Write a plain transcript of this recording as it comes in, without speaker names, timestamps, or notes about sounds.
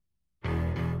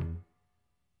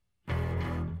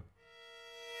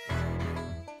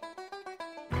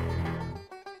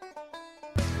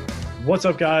What's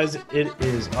up, guys? It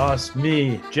is us,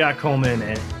 me, Jack Coleman,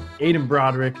 and Aiden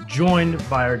Broderick, joined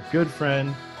by our good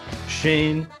friend,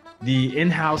 Shane, the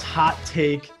in-house hot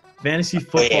take fantasy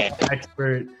football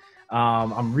expert.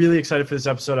 I'm really excited for this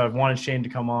episode. I've wanted Shane to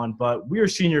come on, but we are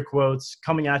Senior Quotes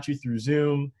coming at you through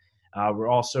Zoom. We're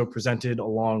also presented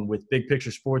along with Big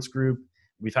Picture Sports Group.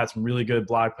 We've had some really good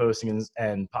blog postings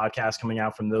and podcasts coming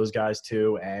out from those guys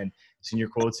too, and Senior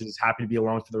Quotes is happy to be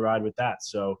along for the ride with that.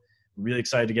 So really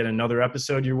excited to get another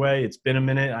episode your way. It's been a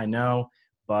minute, I know,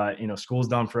 but school's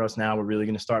done for us now. We're really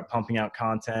going to start pumping out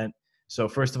content. So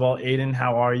first of all, Aiden,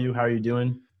 how are you? How are you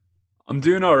doing? I'm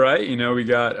doing all right. We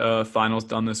got finals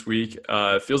done this week.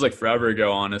 It feels like forever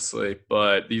ago, honestly.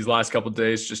 But these last couple of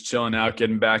days, just chilling out,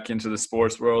 getting back into the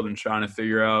sports world and trying to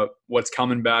figure out what's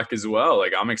coming back as well.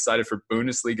 Like, I'm excited for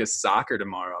Bundesliga soccer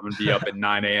tomorrow. I'm going to be up at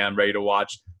 9 a.m. ready to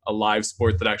watch a live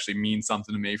sport that actually means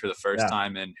something to me for the first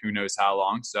time in who knows how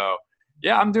long. So,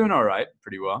 yeah, I'm doing all right.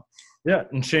 Pretty well. Yeah.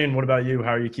 And Shane, what about you?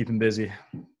 How are you keeping busy?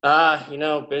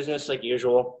 Business like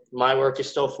usual. My work is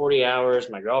still 40 hours.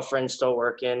 My girlfriend's still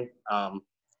working.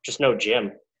 Just no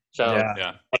gym. So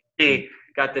yeah.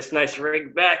 Got this nice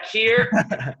rig back here.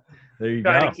 There you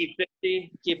Trying go. to keep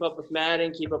busy, keep up with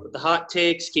Madden, keep up with the hot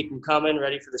takes, keep them coming,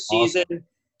 ready for the season. Awesome.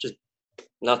 Just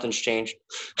nothing's changed.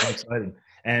 I'm excited.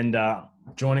 And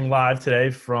joining live today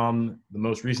from the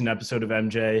most recent episode of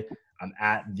MJ, I'm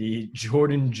at the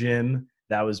Jordan Gym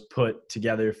that was put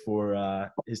together for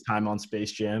his time on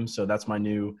Space Jam. So that's my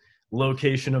new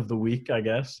location of the week, I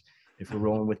guess, if we're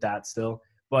rolling with that still.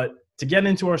 But to get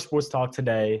into our sports talk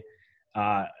today,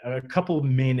 a couple of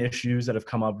main issues that have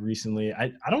come up recently.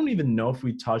 I don't even know if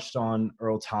we touched on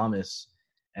Earl Thomas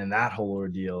and that whole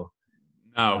ordeal.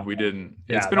 No, we didn't.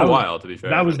 It's been a while, to be fair.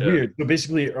 That was weird. So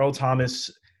basically, Earl Thomas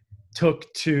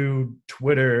took to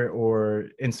Twitter or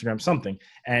Instagram, something,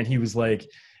 and he was like,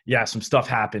 yeah, some stuff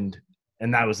happened.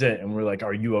 And that was it. And we're like,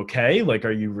 are you okay? Like,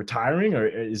 are you retiring or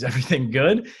is everything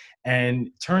good? And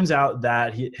turns out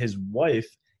that his wife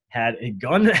had a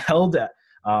gun held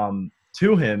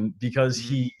to him because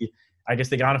I guess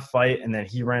they got in a fight and then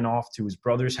he ran off to his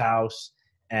brother's house.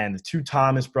 And the two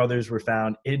Thomas brothers were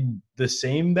found in the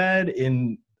same bed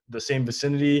in the same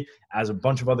vicinity as a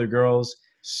bunch of other girls.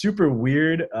 Super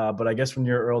weird. But I guess when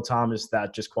you're Earl Thomas,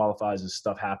 that just qualifies as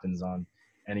stuff happens on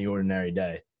any ordinary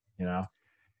day,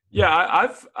 Yeah,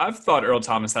 I've thought Earl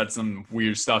Thomas had some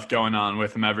weird stuff going on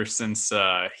with him ever since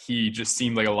he just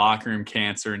seemed like a locker room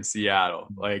cancer in Seattle.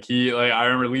 I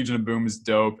remember Legion of Boom was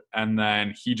dope, and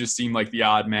then he just seemed like the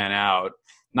odd man out.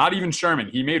 Not even Sherman.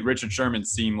 He made Richard Sherman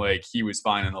seem like he was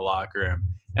fine in the locker room.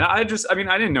 And I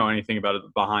didn't know anything about it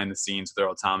behind the scenes with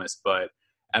Earl Thomas, but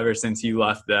ever since he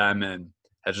left them and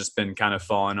has just been kind of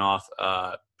falling off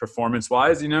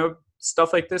performance-wise,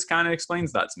 stuff like this kind of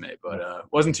explains that to me, but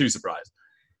wasn't too surprised.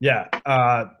 Yeah.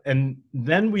 And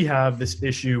then we have this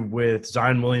issue with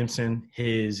Zion Williamson,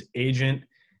 his agent,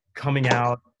 coming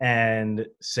out and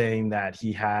saying that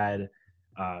he had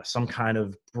some kind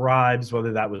of bribes,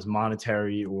 whether that was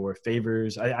monetary or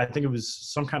favors. I think it was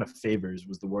some kind of favors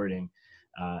was the wording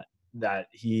that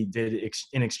he did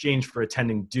in exchange for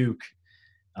attending Duke.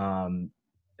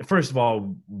 First of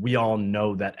all, we all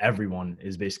know that everyone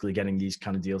is basically getting these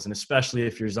kind of deals. And especially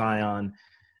if you're Zion,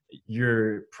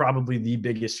 you're probably the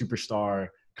biggest superstar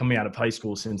coming out of high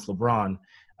school since LeBron.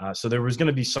 So there was going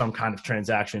to be some kind of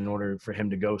transaction in order for him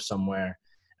to go somewhere.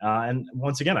 And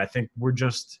once again, I think we're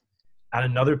just at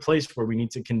another place where we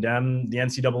need to condemn the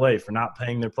NCAA for not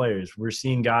paying their players. We're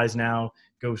seeing guys now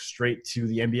go straight to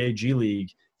the NBA G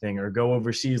League thing or go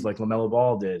overseas like LaMelo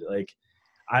Ball did. Like,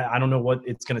 I don't know what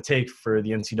it's going to take for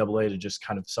the NCAA to just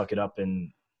kind of suck it up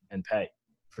and pay.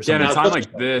 And a time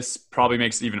like this probably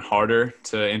makes it even harder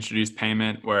to introduce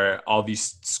payment where all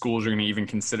these schools are going to even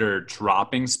consider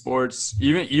dropping sports.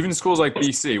 Even schools like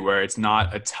BC where it's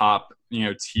not a top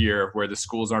tier where the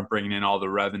schools aren't bringing in all the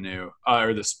revenue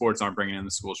or the sports aren't bringing in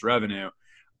the school's revenue.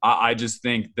 I just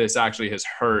think this actually has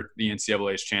hurt the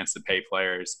NCAA's chance to pay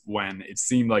players when it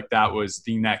seemed like that was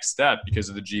the next step because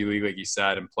of the G League, like you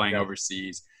said, and playing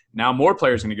overseas. Now more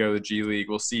players are going to go to the G League.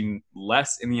 We'll see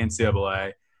less in the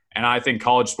NCAA. And I think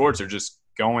college sports are just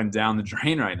going down the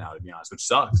drain right now, to be honest, which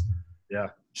sucks. Yeah.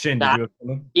 Shane, did you have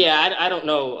something? Yeah, I don't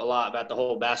know a lot about the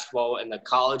whole basketball and the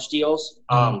college deals.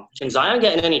 Can Zion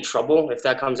get in any trouble if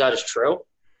that comes out as true?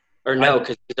 Or no,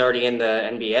 because he's already in the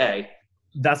NBA?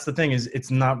 That's the thing is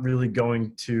it's not really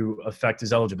going to affect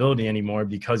his eligibility anymore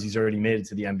because he's already made it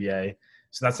to the NBA.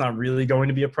 So that's not really going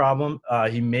to be a problem.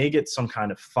 He may get some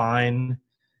kind of fine,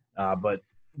 but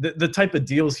the type of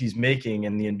deals he's making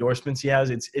and the endorsements he has,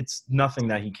 it's nothing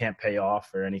that he can't pay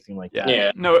off or anything like that.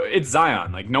 Yeah. No, it's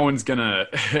Zion. Like, no one's going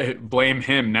to blame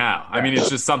him now. I mean, it's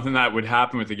just something that would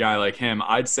happen with a guy like him.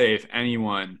 I'd say if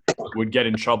anyone would get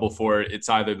in trouble for it, it's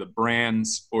either the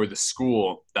brands or the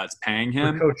school that's paying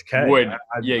him. Or Coach K.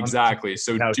 Yeah, exactly.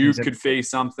 So Duke could face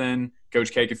something,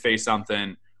 Coach K could face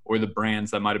something, or the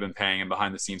brands that might have been paying him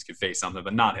behind the scenes could face something,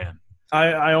 but not him.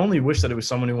 I only wish that it was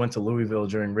someone who went to Louisville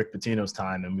during Rick Pitino's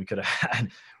time, and we could have had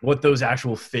what those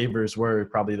actual favors were,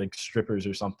 probably like strippers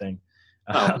or something.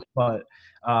 But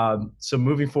so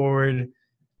moving forward,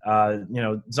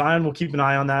 Zion will keep an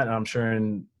eye on that, and I'm sure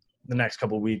in the next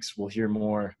couple of weeks we'll hear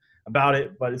more about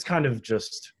it. But it's kind of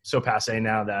just so passé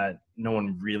now that no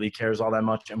one really cares all that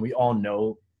much, and we all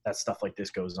know that stuff like this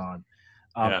goes on.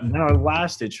 And then our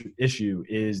last issue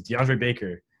is DeAndre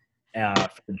Baker.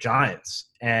 For the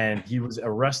Giants, and he was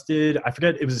arrested. I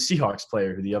forget, it was a Seahawks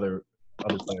player who the other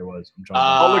player was.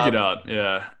 I'll look it up.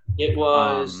 Yeah, it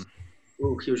was.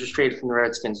 He was just traded from the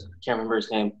Redskins. I can't remember his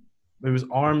name. It was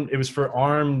armed. It was for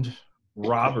armed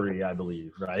robbery, I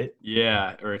believe. Right?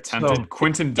 Yeah, or attempted.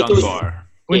 Quinton Dunbar.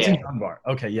 Dunbar.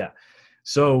 Okay, yeah.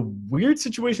 So weird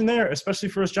situation there, especially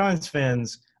for us Giants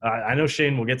fans. I know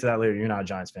Shane will get to that later. You're not a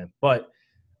Giants fan, but.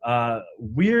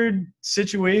 Weird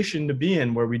situation to be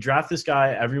in where we draft this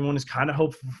guy. Everyone is kind of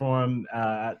hopeful for him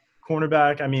at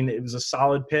cornerback. I mean, it was a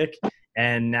solid pick,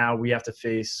 and now we have to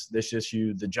face this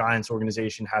issue. The Giants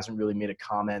organization hasn't really made a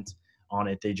comment on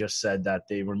it. They just said that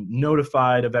they were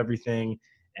notified of everything,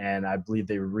 and I believe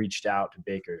they reached out to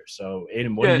Baker. So,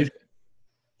 Aiden, what do you think?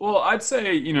 Well, I'd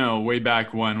say, way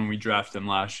back when we drafted him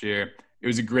last year, it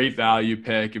was a great value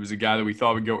pick. It was a guy that we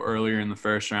thought would go earlier in the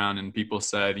first round, and people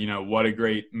said, what a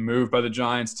great move by the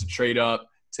Giants to trade up,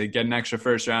 to get an extra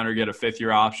first rounder, get a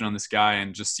fifth-year option on this guy,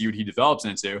 and just see what he develops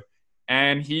into.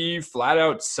 And he flat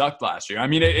out sucked last year. I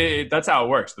mean, that's how it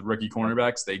works. The rookie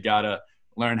cornerbacks, they got to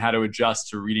learn how to adjust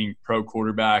to reading pro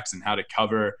quarterbacks and how to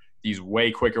cover these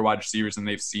way quicker wide receivers than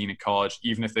they've seen in college.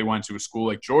 Even if they went to a school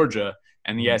like Georgia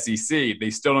and the SEC, they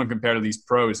still don't compare to these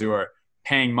pros who are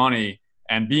paying money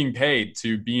and being paid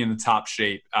to be in the top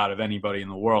shape out of anybody in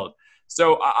the world.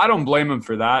 So I don't blame him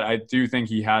for that. I do think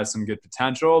he has some good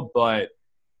potential, but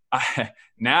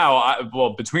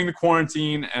between the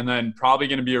quarantine and then probably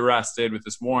going to be arrested with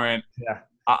this warrant,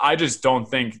 I just don't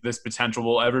think this potential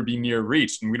will ever be near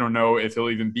reached. And we don't know if he'll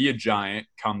even be a Giant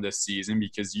come this season,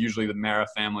 because usually the Mara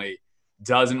family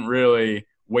doesn't really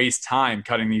waste time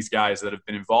cutting these guys that have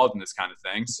been involved in this kind of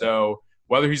thing. So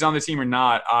whether he's on the team or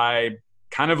not, I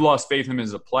kind of lost faith in him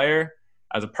as a player.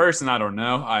 As a person, I don't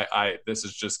know. This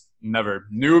is just never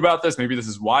knew about this. Maybe this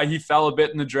is why he fell a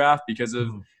bit in the draft, because of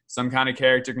some kind of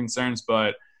character concerns,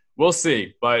 but we'll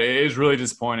see. But it is really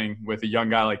disappointing with a young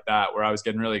guy like that, where I was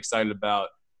getting really excited about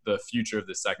the future of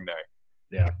the secondary.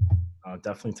 Yeah,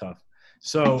 definitely tough.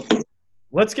 So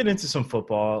let's get into some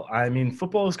football. I mean,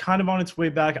 football is kind of on its way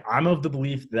back. I'm of the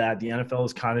belief that the NFL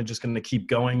is kind of just going to keep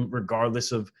going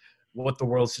regardless of what the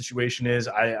world situation is.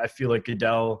 I feel like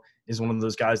Goodell is one of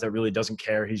those guys that really doesn't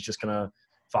care. He's just going to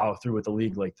follow through with a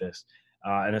league like this.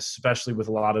 And especially with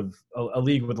a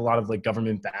league with a lot of like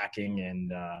government backing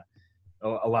and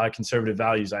a lot of conservative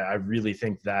values, I really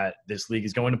think that this league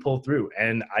is going to pull through,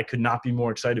 and I could not be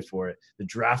more excited for it. The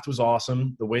draft was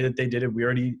awesome. The way that they did it, we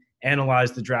already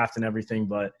analyzed the draft and everything,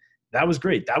 but that was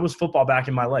great. That was football back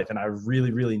in my life, and I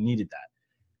really, really needed that.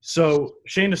 So,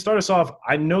 Shane, to start us off,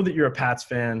 I know that you're a Pats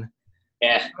fan.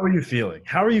 Yeah. How are you feeling?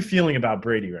 How are you feeling about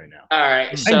Brady right now? All right.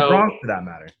 And Gronk, for that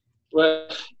matter. Well,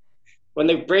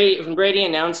 when Brady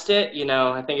announced it,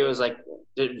 I think it was like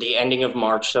the ending of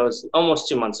March, so it's almost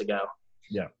 2 months ago.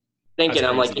 Yeah. Thinking,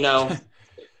 I'm like,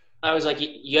 I was like,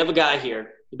 you have a guy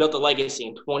here. He built a legacy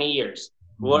in 20 years.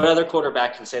 Mm-hmm. What other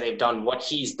quarterback can say they've done what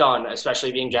he's done,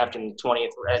 especially being drafted in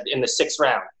the 6th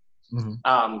round? Mm-hmm.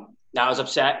 Now I was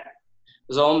upset. I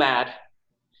was all mad,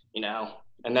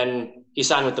 and then he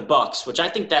signed with the Bucs, which I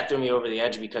think that threw me over the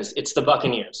edge because it's the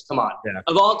Buccaneers. Come on. Yeah.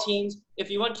 Of all teams,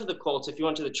 if you went to the Colts, if you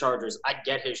went to the Chargers, I'd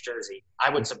get his jersey. I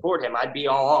would support him. I'd be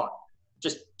all on.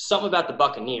 Just something about the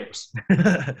Buccaneers.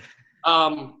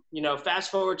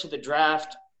 Fast forward to the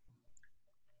draft.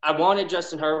 I wanted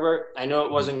Justin Herbert. I know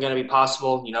it wasn't going to be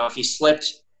possible. If he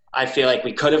slipped, I feel like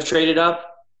we could have traded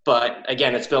up. But,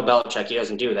 again, it's Bill Belichick. He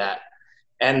doesn't do that.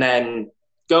 And then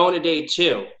going to day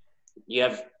 2, you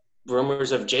have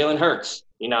rumors of Jalen Hurts.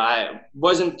 I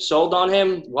wasn't sold on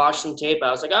him, watched some tape. I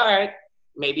was like, all right,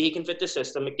 maybe he can fit the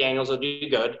system. McDaniels will do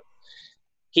good.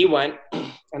 He went.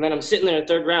 And then I'm sitting there in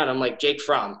the 3rd round. I'm like, Jake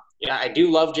Fromm. Yeah, I do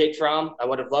love Jake Fromm. I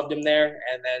would have loved him there.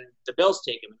 And then the Bills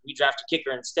take him. We draft a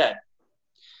kicker instead.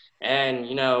 And,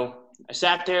 I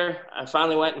sat there. I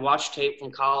finally went and watched tape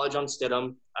from college on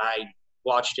Stidham. I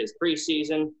watched his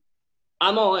preseason.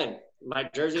 I'm all in. My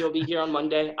jersey will be here on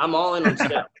Monday. I'm all in on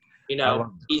Stidham. You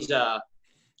know,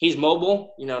 he's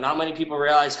mobile. You know, not many people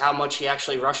realize how much he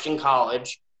actually rushed in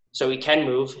college, so he can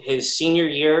move. His senior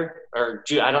year, or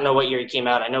I don't know what year he came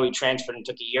out. I know he transferred and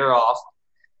took a year off.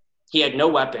 He had no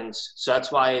weapons, so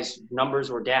that's why his numbers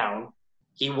were down.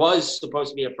 He was supposed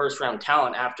to be a first-round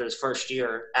talent after his first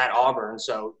year at Auburn,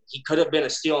 so he could have been a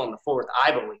steal in the fourth,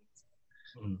 I believe.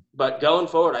 Mm-hmm. But going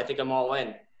forward, I think I'm all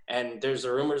in. And there's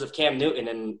the rumors of Cam Newton,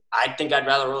 and I think I'd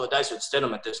rather roll the dice with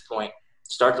Stidham at this point.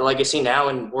 Start the legacy now,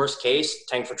 and worst case,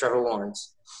 tank for Trevor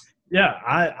Lawrence. Yeah,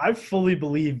 I fully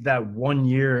believe that 1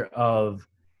 year of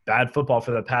bad football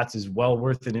for the Pats is well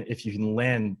worth it if you can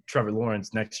land Trevor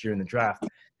Lawrence next year in the draft.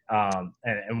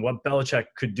 And what Belichick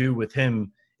could do with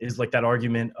him is like that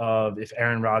argument of if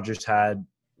Aaron Rodgers had,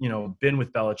 been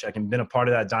with Belichick and been a part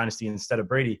of that dynasty instead of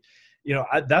Brady.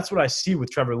 That's what I see with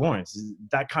Trevor Lawrence, is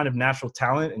that kind of natural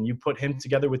talent, and you put him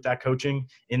together with that coaching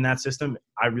in that system,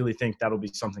 I really think that'll be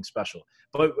something special.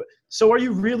 But so are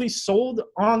you really sold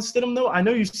on Stidham, though? I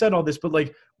know you said all this, but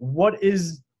like, what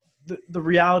is the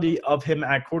reality of him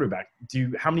at quarterback?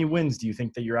 How many wins do you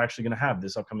think that you're actually going to have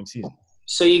this upcoming season?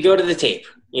 So you go to the tape.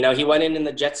 He went in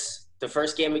the Jets, the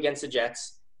first game against the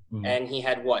Jets, and he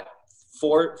had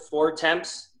four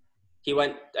attempts. He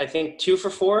went, I think, 2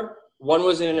 for 4. One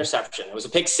was an interception. It was a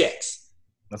pick six.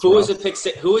 Who was a pick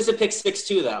six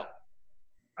to, though?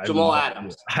 Jamal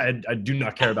Adams. I do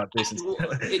not care about Jason.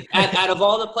 out of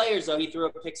all the players, though, he threw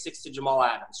a pick six to Jamal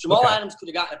Adams. Jamal Adams could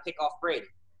have gotten a pick off Brady.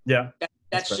 Yeah.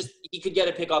 That's just – he could get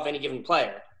a pick off any given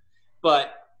player.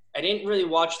 But I didn't really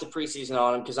watch the preseason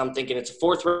on him because I'm thinking it's a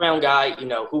fourth-round guy.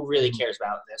 Who really cares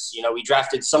about this? We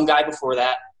drafted some guy before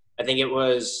that. I think it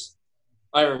was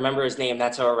 – I remember his name.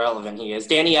 That's how irrelevant he is.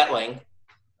 Danny Etling.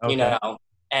 Okay.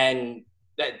 And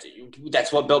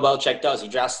that's what Bill Belichick does. He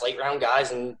drafts late-round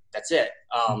guys, and that's it.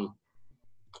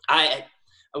 I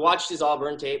watched his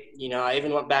Auburn tape. I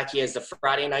even went back. He has the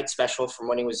Friday night special from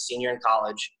when he was a senior in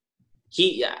college.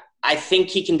 I think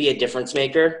he can be a difference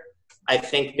maker. I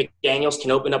think McDaniels can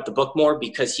open up the book more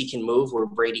because he can move where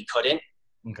Brady couldn't.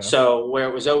 Okay. So where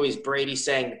it was always Brady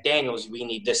saying, McDaniels, we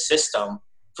need this system.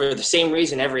 For the same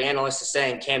reason every analyst is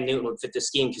saying Cam Newton would fit the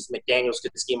scheme because McDaniels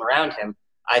could scheme around him.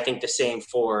 I think the same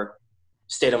for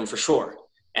Stidham for sure.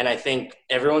 And I think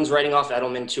everyone's writing off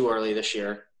Edelman too early this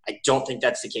year. I don't think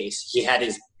that's the case. He had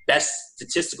his best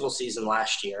statistical season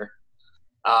last year.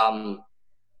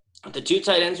 The 2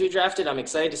 tight ends we drafted, I'm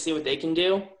excited to see what they can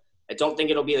do. I don't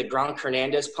think it'll be the Gronk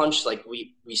Hernandez punch like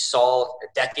we saw a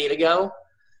decade ago.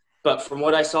 But from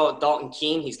what I saw at Dalton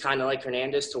Keene, he's kind of like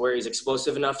Hernandez to where he's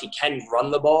explosive enough. He can run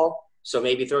the ball. So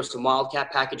maybe throw some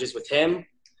wildcat packages with him.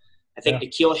 I think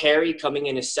N'Keal Harry coming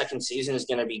in his second season is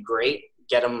going to be great.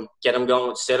 Get him going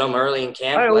with Stidham early in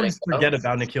camp. I always forget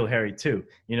about N'Keal Harry too.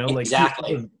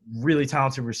 Exactly. He's a really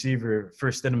talented receiver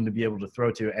for Stidham to be able to throw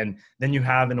to, and then you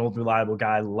have an old reliable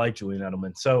guy like Julian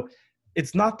Edelman. So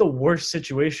it's not the worst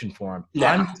situation for him. No.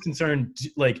 I'm just concerned.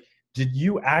 Did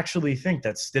you actually think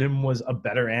that Stidham was a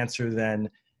better answer than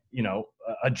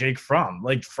a Jake Fromm?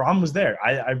 Like, Fromm was there.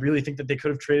 I really think that they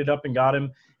could have traded up and got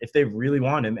him if they really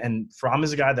want him. And Fromm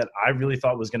is a guy that I really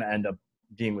thought was going to end up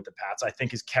being with the Pats. I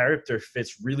think his character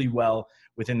fits really well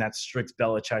within that strict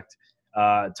Belichick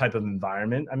type of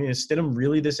environment. I mean, is Stidham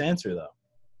really this answer, though?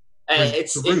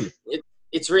 It's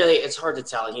hard to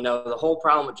tell. The whole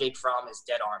problem with Jake Fromm is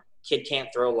dead arm. Kid can't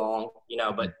throw long,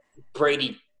 but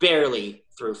Brady barely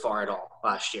threw far at all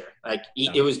last year.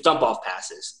 It was dump-off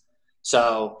passes.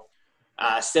 So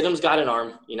Stidham's got an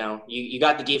arm. You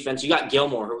got the defense. You got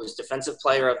Gilmore, who was Defensive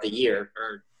Player of the Year,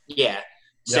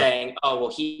 saying, oh,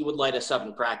 well, he would light us up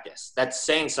in practice. That's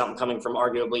saying something coming from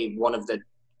arguably one of the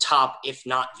top, if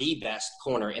not the best,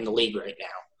 corner in the league right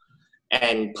now.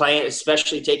 And playing,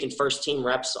 especially taking first-team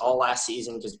reps all last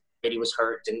season because Brady was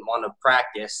hurt, didn't want to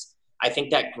practice, I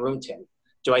think that groomed him.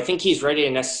 Do I think he's ready to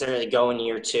necessarily go in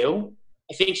year 2?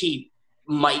 I think he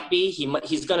might be.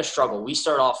 He's going to struggle. We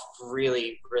start off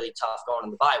really, really tough going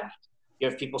in the bye week. You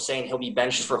have people saying he'll be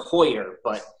benched for Hoyer,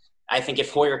 but I think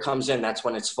if Hoyer comes in, that's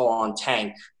when it's full-on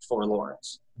tank for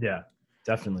Lawrence. Yeah,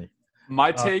 definitely.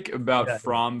 My take about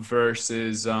Fromm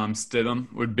versus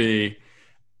Stidham would be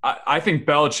I think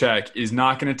Belichick is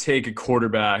not going to take a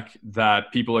quarterback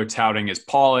that people are touting as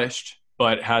polished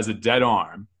but has a dead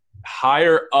arm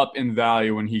higher up in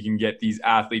value when he can get these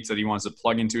athletes that he wants to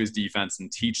plug into his defense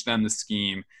and teach them the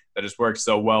scheme that has worked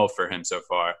so well for him so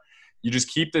far. You just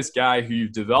keep this guy who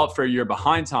you've developed for a year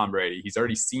behind Tom Brady. He's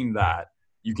already seen that.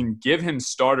 you can give him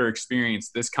starter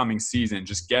experience this coming season.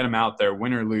 Just get him out there,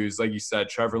 win or lose. Like you said,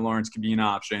 Trevor Lawrence could be an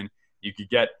option. You could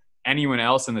get anyone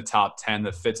else in the top 10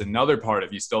 that fits another part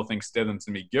if you still think Stidham's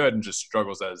going to be good and just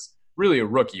struggles as really a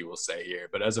rookie, we'll say here,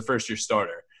 but as a first-year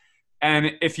starter.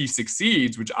 And if he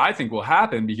succeeds, which I think will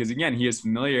happen because, again, he has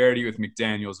familiarity with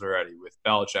McDaniels already, with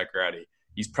Belichick already.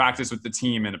 He's practiced with the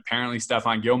team, and apparently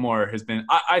Stephon Gilmore has been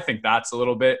 – I think that's a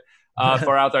little bit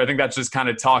far out there. I think that's just kind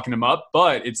of talking him up,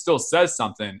 but it still says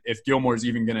something if Gilmore's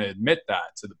even going to admit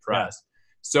that to the press.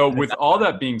 So with all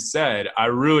that being said, I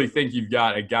really think you've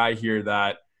got a guy here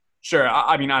that – sure,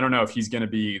 I mean, I don't know if he's going to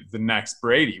be the next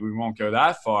Brady. We won't go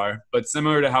that far. But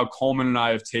similar to how Coleman and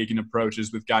I have taken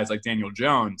approaches with guys like Daniel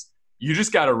Jones, you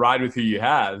just got to ride with who you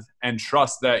have and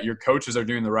trust that your coaches are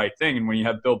doing the right thing. And when you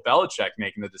have Bill Belichick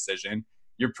making the decision,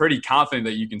 you're pretty confident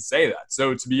that you can say that.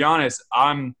 So to be honest,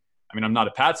 I'm not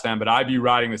a Pats fan, but I'd be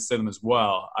riding with Stidham as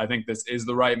well. I think this is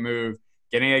the right move.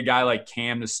 Getting a guy like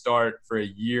Cam to start for a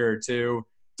year or two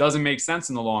doesn't make sense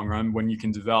in the long run when you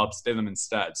can develop Stidham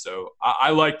instead. So I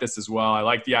like this as well. I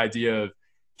like the idea of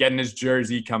getting his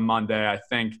jersey come Monday. I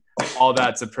think all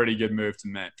that's a pretty good move to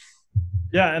make.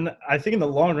 Yeah, and I think in the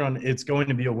long run, it's going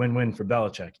to be a win-win for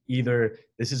Belichick. Either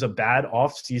this is a bad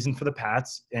off season for the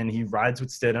Pats and he rides with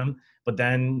Stidham, but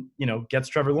then, gets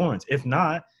Trevor Lawrence. If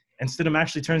not, and Stidham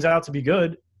actually turns out to be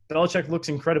good, Belichick looks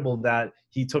incredible that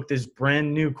he took this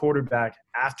brand new quarterback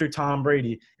after Tom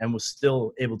Brady and was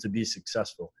still able to be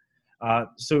successful.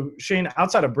 So Shane,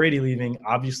 outside of Brady leaving,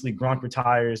 obviously Gronk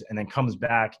retires and then comes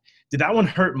back. Did that one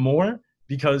hurt more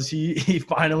because he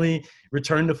finally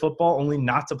returned to football only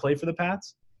not to play for the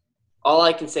Pats? All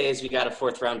I can say is we got a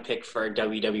 4th-round pick for a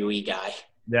WWE guy.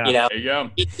 Yeah, there you go.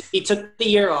 He took the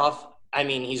year off. I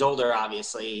mean, he's older,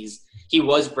 obviously. He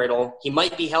was brittle. He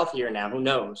might be healthier now. Who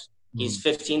knows? He's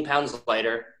 15 pounds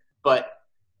lighter. But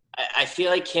I feel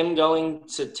like him going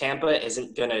to Tampa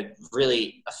isn't going to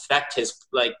really affect his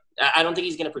 – I don't think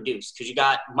he's going to produce because you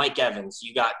got Mike Evans.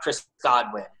 You got Chris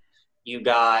Godwin. You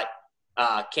got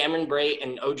Cameron Brate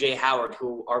and O.J. Howard,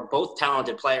 who are both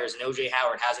talented players. And O.J.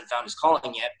 Howard hasn't found his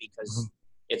calling yet because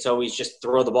it's always just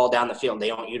throw the ball down the field. They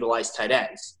don't utilize tight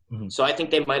ends. So I think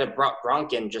they might have brought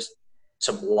Gronk in just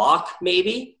to block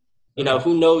maybe.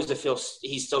 Who knows if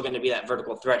he's still going to be that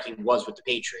vertical threat he was with the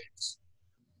Patriots.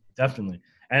 Definitely.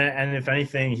 And if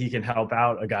anything, he can help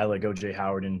out a guy like O.J.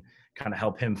 Howard and kind of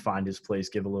help him find his place,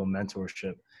 give a little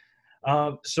mentorship.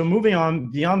 So moving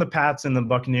on, beyond the Pats and the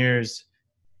Buccaneers,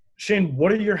 Shane,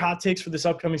 what are your hot takes for this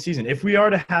upcoming season? If we are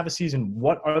to have a season,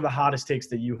 what are the hottest takes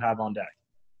that you have on deck?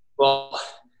 Well,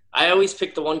 I always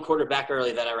pick the one quarterback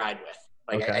early that I ride with.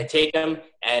 I take him,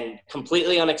 and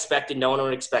completely unexpected, no one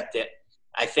would expect it.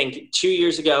 I think 2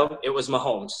 years ago, it was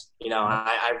Mahomes.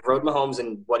 I rode Mahomes,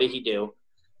 and what did he do?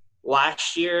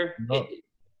 Last year,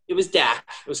 it was Dak.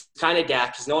 It was kind of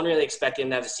Dak because no one really expected him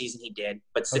to have the season he did.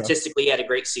 But statistically, he had a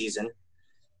great season.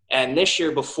 And this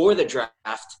year, before the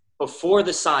draft, before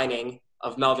the signing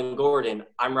of Melvin Gordon,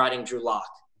 I'm riding Drew Lock.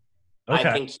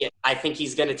 I think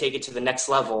he's going to take it to the next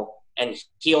level, and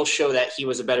he'll show that he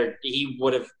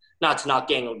would have, not to knock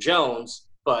Daniel Jones,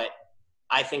 but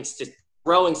I think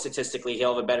throwing statistically,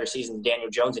 he'll have a better season than Daniel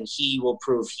Jones, and he will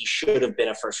prove he should have been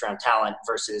a first-round talent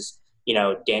versus,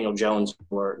 Daniel Jones.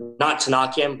 Or not to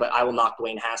knock him, but I will knock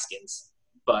Dwayne Haskins,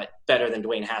 but better than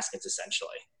Dwayne Haskins essentially.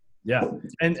 Yeah,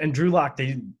 and Drew Lock,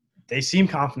 they seem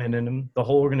confident in him, the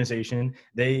whole organization.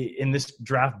 They, in this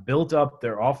draft, built up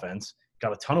their offense,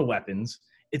 got a ton of weapons.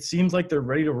 It seems like they're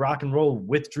ready to rock and roll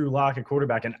with Drew Lock at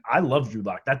quarterback, and I love Drew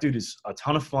Lock. That dude is a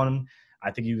ton of fun.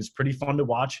 I think he was pretty fun to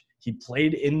watch. He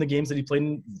played in the games that he played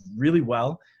in really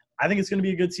well. I think it's going to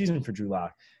be a good season for Drew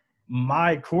Lock.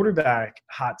 My quarterback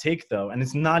hot take, though, and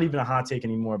it's not even a hot take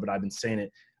anymore, but I've been saying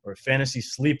it, or a fantasy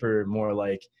sleeper more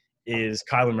like, is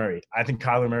Kyler Murray. I think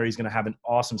Kyler Murray is going to have an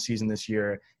awesome season this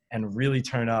year and really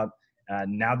turn up.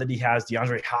 Now that he has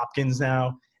DeAndre Hopkins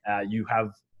now, you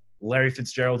have Larry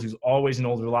Fitzgerald, who's always an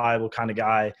old, reliable kind of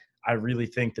guy. I really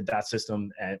think that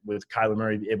system with Kyler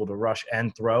Murray able to rush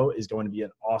and throw is going to be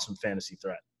an awesome fantasy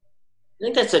threat. I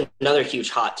think that's another huge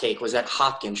hot take was that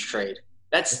Hopkins trade.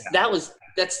 That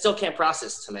still can't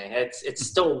process to me. It's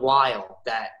still wild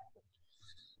that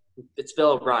it's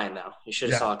Bill O'Brien though. You should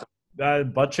have saw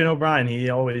it. But Chin O'Brien, he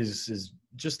always is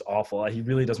just awful. He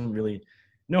really doesn't really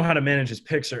know how to manage his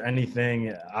picks or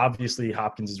anything. Obviously,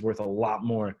 Hopkins is worth a lot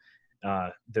more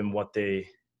than what they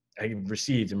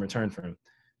received in return for him.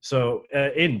 So,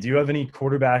 Aiden, do you have any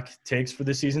quarterback takes for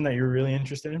this season that you're really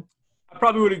interested in? I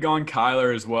probably would have gone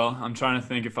Kyler as well. I'm trying to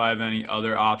think if I have any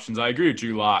other options. I agree with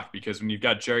Drew Lock because when you've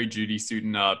got Jerry Jeudy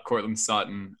suiting up, Cortland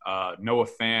Sutton, Noah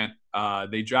Fant,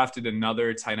 They drafted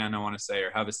another tight end, I want to say,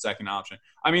 or have a second option.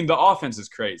 I mean, the offense is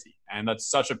crazy, and that's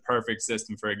such a perfect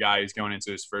system for a guy who's going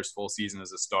into his first full season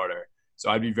as a starter. So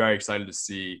I'd be very excited to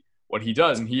see what he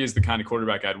does, and he is the kind of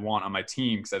quarterback I'd want on my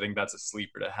team because I think that's a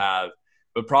sleeper to have.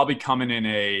 But probably coming in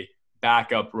a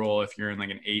backup role if you're in like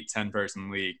an 8-10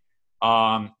 person league.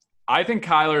 I think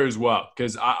Kyler as well,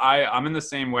 because I'm in the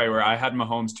same way where I had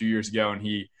Mahomes 2 years ago and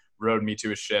he rode me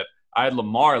to a ship. I had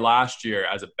Lamar last year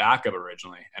as a backup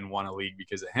originally and won a league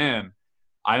because of him.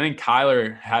 I think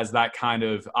Kyler has that kind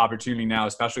of opportunity now,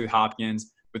 especially with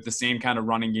Hopkins, with the same kind of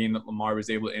running game that Lamar was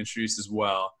able to introduce as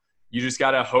well. You just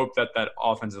got to hope that that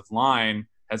offensive line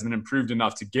has been improved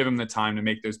enough to give him the time to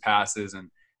make those passes and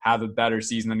have a better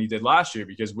season than he did last year,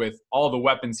 because with all the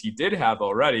weapons he did have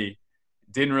already,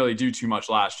 didn't really do too much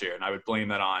last year. And I would blame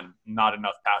that on not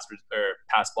enough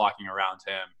pass blocking around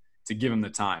him to give him the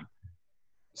time.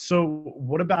 So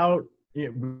what about,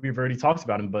 we've already talked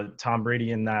about him, but Tom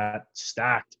Brady in that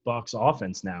stacked Bucs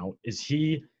offense now, is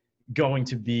he going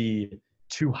to be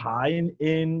too high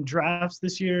in drafts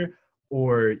this year?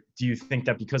 Or do you think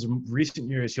that because of recent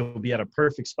years, he'll be at a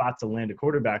perfect spot to land a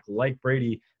quarterback like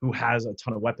Brady, who has a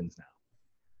ton of weapons now?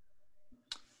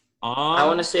 I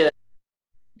want to say that.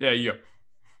 Yeah, you.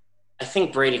 I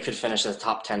think Brady could finish as a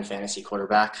top 10 fantasy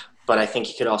quarterback, but I think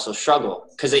he could also struggle.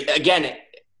 Because, again,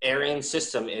 Arian's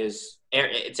system it's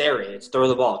Arian. It's throw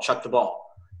the ball, chuck the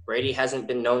ball. Brady hasn't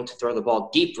been known to throw the ball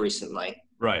deep recently.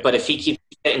 Right. But if he keeps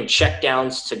getting check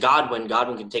downs to Godwin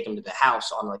can take him to the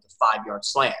house on like a 5-yard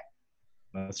slant.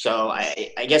 So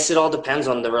I guess it all depends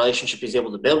on the relationship he's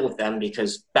able to build with them,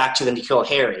 because back to the N'Keal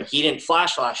Harry, he didn't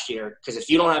flash last year because if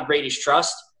you don't have Brady's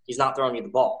trust, he's not throwing you the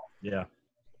ball. Yeah.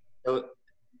 So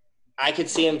I could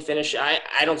see him finish. I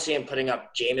don't see him putting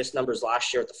up Jameis numbers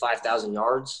last year at the 5,000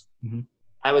 yards. Mm-hmm.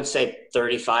 I would say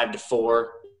 35-4,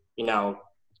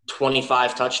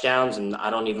 25 touchdowns, and I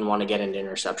don't even want to get into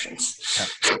interceptions.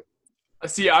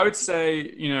 See, I would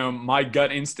say, my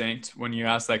gut instinct when you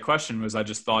asked that question was I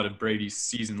just thought of Brady's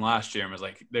season last year and was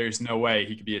like, there's no way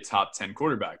he could be a top 10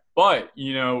 quarterback. But,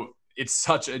 it's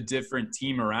such a different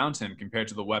team around him compared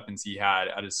to the weapons he had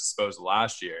at his disposal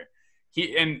last year.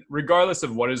 And regardless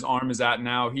of what his arm is at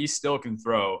now, he still can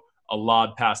throw a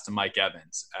lob pass to Mike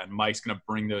Evans, and Mike's going to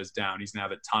bring those down. He's going to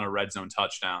have a ton of red zone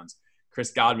touchdowns.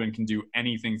 Chris Godwin can do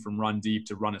anything from run deep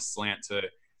to run a slant to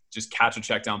just catch a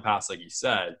check down pass, like you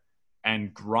said.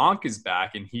 And Gronk is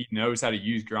back, and he knows how to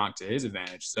use Gronk to his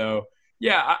advantage. So,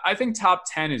 yeah, I think top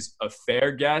 10 is a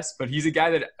fair guess, but he's a guy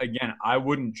that, again, I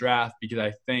wouldn't draft because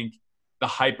I think the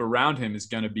hype around him is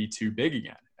going to be too big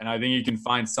again. And I think you can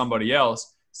find somebody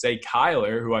else, say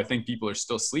Kyler, who I think people are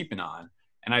still sleeping on,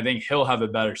 and I think he'll have a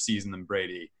better season than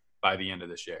Brady by the end of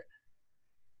this year.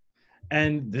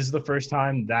 And this is the first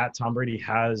time that Tom Brady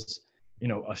has,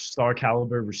 a star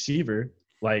caliber receiver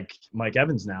like Mike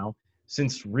Evans now,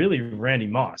 since really Randy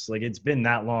Moss. Like, it's been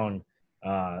that long.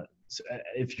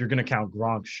 If you're going to count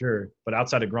Gronk, sure. But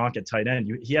outside of Gronk at tight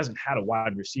end, he hasn't had a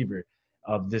wide receiver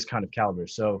of this kind of caliber.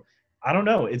 So, I don't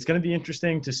know. It's going to be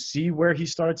interesting to see where he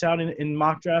starts out in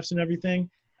mock drafts and everything.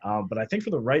 But I think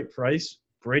for the right price,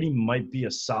 Brady might be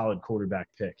a solid quarterback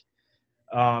pick.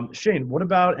 Shane, what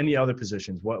about any other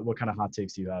positions? What kind of hot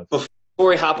takes do you have? Before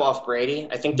we hop off Brady,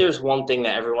 I think there's one thing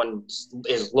that everyone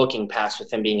is looking past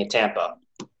with him being in Tampa.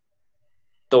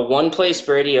 The one place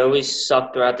Brady always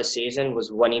sucked throughout the season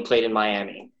was when he played in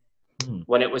Miami.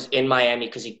 When it was in Miami,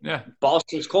 because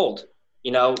Boston's cold.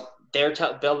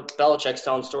 Belichick's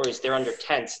telling stories. They're under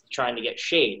tents trying to get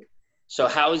shade. So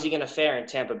how is he going to fare in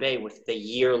Tampa Bay with the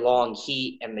year-long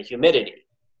heat and the humidity?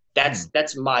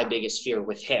 That's my biggest fear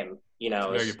with him. That's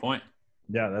a very good point.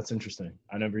 Yeah, that's interesting.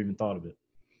 I never even thought of it.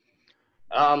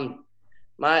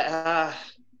 I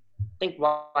think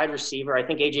wide receiver. I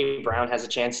think A.J. Brown has a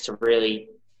chance to really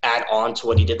add on to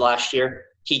what he did last year.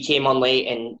 He came on late,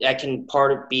 and that can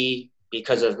part of be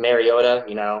because of Mariota.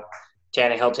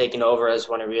 Tannehill taking over as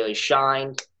when it really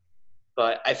shined.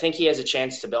 But I think he has a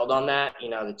chance to build on that.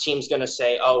 The team's going to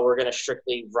say, oh, we're going to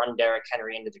strictly run Derrick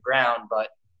Henry into the ground, but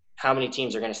how many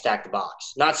teams are going to stack the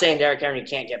box? Not saying Derrick Henry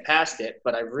can't get past it,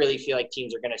 but I really feel like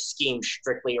teams are going to scheme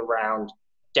strictly around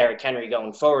Derrick Henry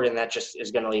going forward, and that just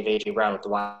is going to leave A.J. Brown with the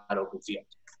wide open field.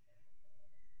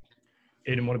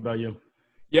 Aiden, what about you?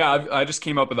 Yeah, I just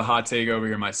came up with a hot take over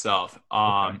here myself.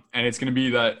 And it's going to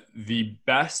be that the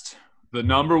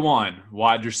number one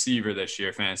wide receiver this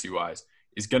year, fantasy-wise,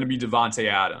 is going to be Davante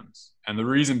Adams. And the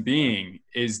reason being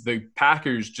is the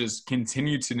Packers just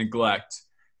continue to neglect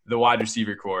the wide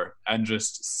receiver core and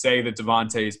just say that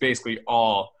Davante is basically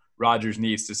all Rodgers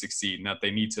needs to succeed and that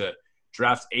they need to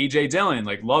draft A.J. Dillon.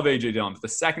 Like, love A.J. Dillon. But the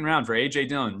second round for A.J.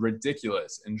 Dillon,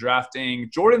 ridiculous. And drafting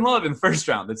Jordan Love in the first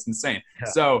round, that's insane. Yeah.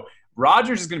 So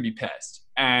Rodgers is going to be pissed.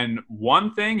 And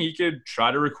one thing, he could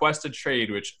try to request a trade,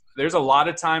 which there's a lot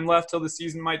of time left till the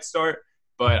season might start.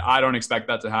 But I don't expect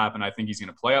that to happen. I think he's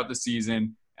going to play out the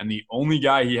season. And the only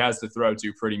guy he has to throw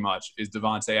to pretty much is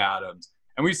Davante Adams.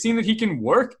 And we've seen that he can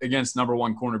work against number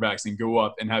one cornerbacks and go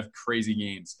up and have crazy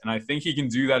games. And I think he can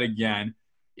do that again.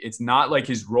 It's not like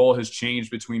his role has changed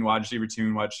between wide receiver 2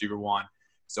 and wide receiver 1.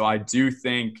 So I do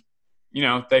think,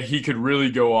 that he could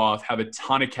really go off, have a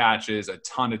ton of catches, a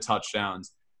ton of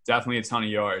touchdowns, definitely a ton of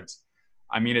yards.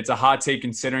 I mean, it's a hot take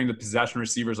considering the possession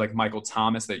receivers like Michael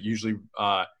Thomas that usually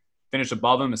finish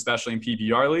above him, especially in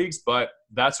PPR leagues. But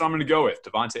that's what I'm going to go with.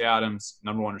 Davante Adams,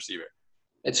 number 1 receiver.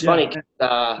 It's funny.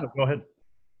 Go ahead.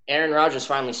 Aaron Rodgers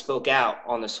finally spoke out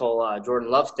on this whole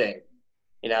Jordan Love thing.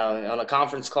 On a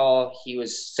conference call, he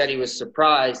said he was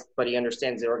surprised, but he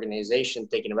understands the organization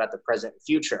thinking about the present and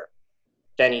future.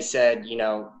 Then he said,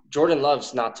 Jordan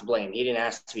Love's not to blame. He didn't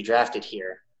ask to be drafted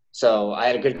here. So I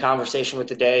had a good conversation with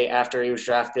the day after he was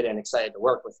drafted and excited to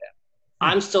work with him.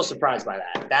 I'm still surprised by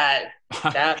that.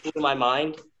 That blew my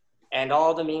mind. And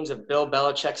all the memes of Bill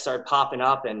Belichick started popping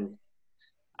up, and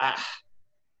I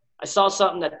saw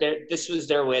something that this was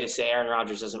their way to say Aaron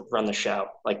Rodgers doesn't run the show.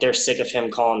 Like, they're sick of him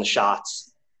calling the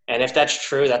shots. And if that's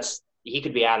true, he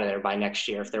could be out of there by next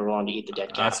year if they're willing to eat the dead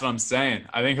cat. That's what I'm saying.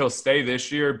 I think he'll stay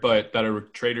this year, but that a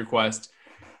trade request,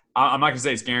 I'm not going to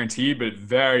say it's guaranteed, but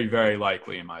very, very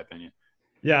likely in my opinion.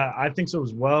 Yeah, I think so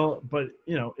as well. But,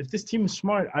 if this team is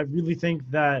smart, I really think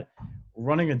that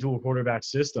running a dual quarterback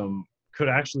system could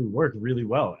actually work really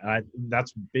well. And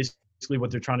that's basically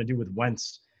what they're trying to do with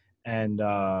Wentz and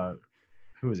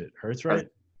who is it? Hurts, right?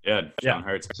 Yeah, John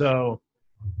Hurts. So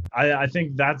I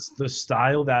think that's the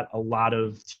style that a lot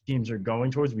of teams are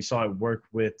going towards. We saw it work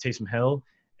with Taysom Hill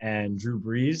and Drew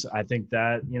Brees. I think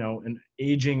that, an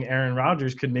aging Aaron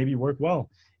Rodgers could maybe work well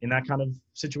in that kind of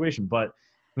situation. But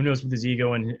who knows with his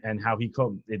ego and how he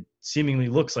called – it seemingly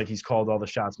looks like he's called all the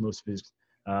shots most of his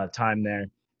time there.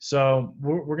 So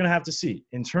we're going to have to see.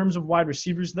 In terms of wide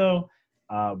receivers, though,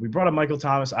 we brought up Michael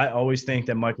Thomas. I always think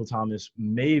that Michael Thomas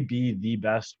may be the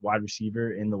best wide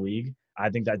receiver in the league. I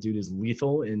think that dude is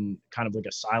lethal in kind of like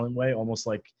a silent way, almost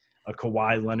like a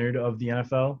Kawhi Leonard of the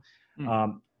NFL.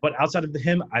 But outside of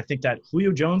him, I think that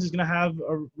Julio Jones is going to have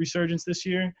a resurgence this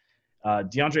year.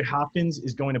 DeAndre Hopkins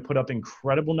is going to put up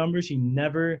incredible numbers. He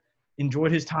never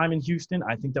enjoyed his time in Houston.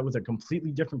 I think that with a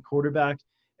completely different quarterback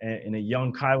and a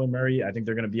young Kyler Murray, I think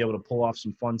they're going to be able to pull off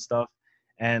some fun stuff.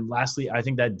 And lastly, I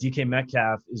think that DK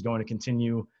Metcalf is going to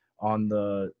continue on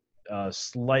the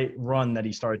slight run that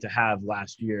he started to have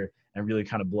last year and really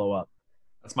kind of blow up.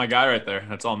 That's my guy right there.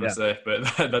 That's all I'm going to say.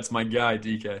 But that's my guy,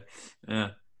 DK.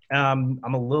 Yeah. I'm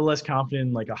a little less confident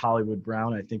in like a Hollywood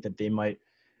Brown. I think that they might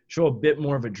show a bit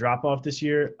more of a drop-off this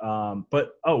year.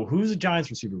 But who's the Giants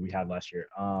receiver we had last year?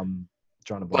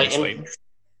 Drawing a blank. Slayton.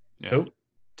 Yeah. Who?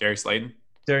 Darius Slayton.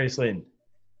 Darius Slayton.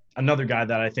 Another guy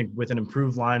that I think with an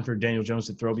improved line for Daniel Jones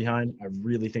to throw behind, I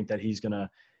really think that he's going to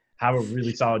have a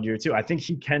really solid year too. I think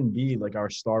he can be like our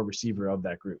star receiver of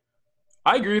that group.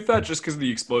 I agree with that just because of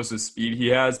the explosive speed he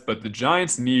has, but the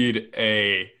Giants need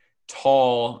a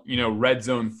tall, red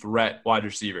zone threat wide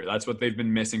receiver. That's what they've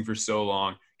been missing for so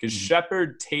long because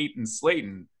Shepard, Tate, and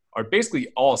Slayton are basically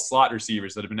all slot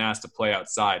receivers that have been asked to play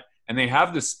outside. And they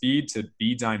have the speed to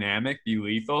be dynamic, be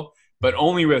lethal, but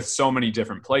only with so many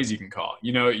different plays you can call.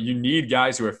 You need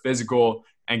guys who are physical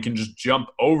and can just jump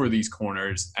over these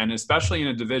corners, and especially in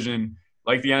a division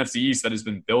like the NFC East that has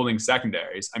been building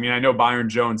secondaries. I mean, I know Byron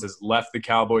Jones has left the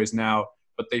Cowboys now,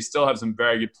 but they still have some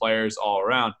very good players all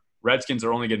around. Redskins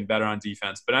are only getting better on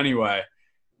defense. But anyway,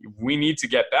 we need to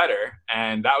get better,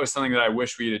 and that was something that I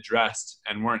wish we had addressed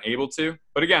and weren't able to.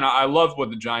 But again, I love what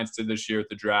the Giants did this year with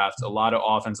the draft. A lot of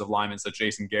offensive linemen such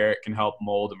Jason Garrett can help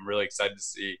mold. I'm really excited to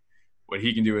see what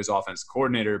he can do as offensive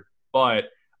coordinator. But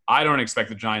I don't expect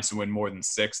the Giants to win more than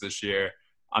 6 this year.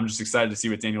 I'm just excited to see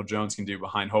what Daniel Jones can do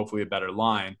behind hopefully a better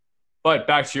line. But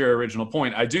back to your original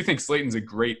point, I do think Slayton's a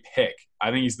great pick. I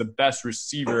think he's the best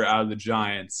receiver out of the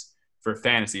Giants for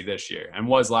fantasy this year and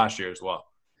was last year as well.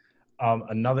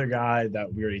 Another guy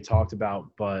that we already talked about,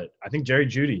 but I think Jerry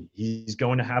Jeudy, he's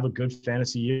going to have a good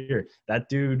fantasy year. That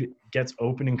dude gets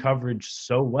opening coverage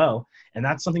so well, and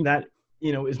that's something that,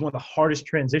 is one of the hardest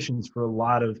transitions for a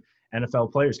lot of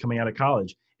NFL players coming out of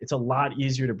college. It's a lot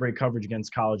easier to break coverage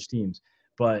against college teams.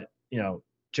 But,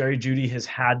 Jerry Jeudy has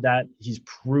had that. He's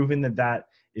proven that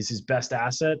is his best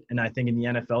asset, and I think in the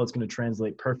NFL it's going to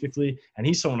translate perfectly. And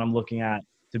he's someone I'm looking at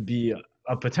to be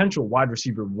a potential wide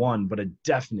receiver 1, but a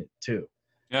definite 2.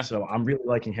 Yeah. So I'm really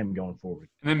liking him going forward.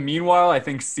 And then meanwhile, I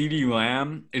think CeeDee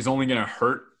Lamb is only going to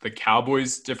hurt the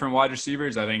Cowboys' different wide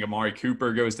receivers. I think Amari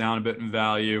Cooper goes down a bit in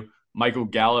value. Michael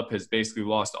Gallup has basically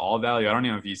lost all value. I don't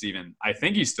know if I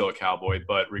think he's still a Cowboy,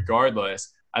 but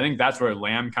regardless, I think that's where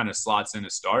Lamb kind of slots in to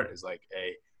start, is like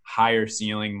a higher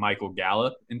ceiling Michael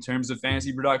Gallup in terms of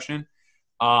fantasy production.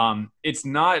 It's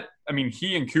not, I mean,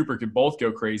 he and Cooper could both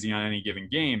go crazy on any given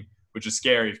game, which is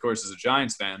scary, of course, as a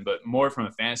Giants fan, but more from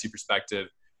a fantasy perspective,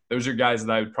 those are guys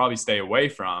that I would probably stay away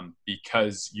from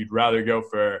because you'd rather go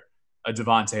for a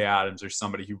Devontae Adams or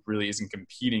somebody who really isn't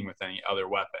competing with any other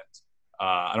weapons.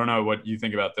 I don't know what you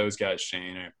think about those guys,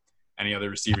 Shane, or any other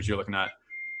receivers you're looking at.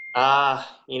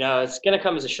 It's going to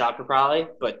come as a shocker probably,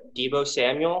 but Deebo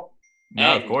Samuel.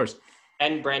 No, of course.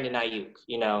 And Brandon Ayuk,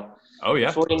 Oh, yeah.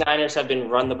 The 49ers have been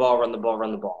run the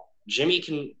ball. Jimmy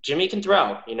can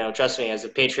throw, trust me, as a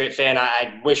Patriot fan,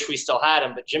 I wish we still had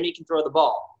him, but Jimmy can throw the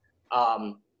ball.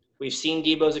 We've seen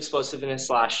Deebo's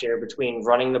explosiveness last year between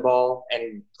running the ball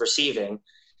and receiving.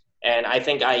 And I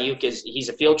think Ayuk he's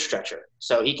a field stretcher.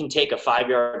 So he can take a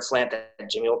 5-yard slant that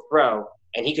Jimmy will throw,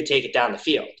 and he could take it down the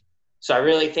field. So I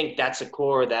really think that's a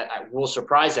core that will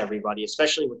surprise everybody,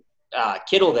 especially with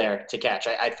Kittle there to catch.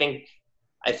 I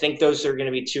think those are going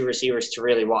to be two receivers to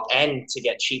really want and to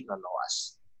get cheap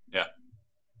nonetheless. Yeah.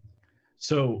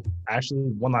 So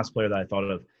actually, one last player that I thought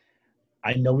of,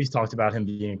 I know we've talked about him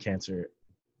being a cancer,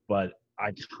 but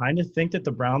I kind of think that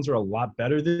the Browns are a lot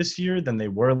better this year than they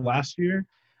were last year.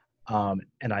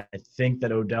 And I think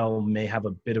that Odell may have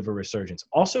a bit of a resurgence.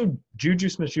 Also, Juju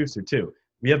Smith-Schuster, too.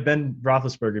 We have Ben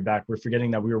Roethlisberger back. We're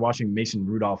forgetting that we were watching Mason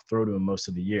Rudolph throw to him most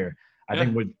of the year. I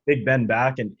think with Big Ben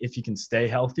back, and if he can stay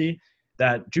healthy,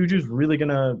 that Juju's really going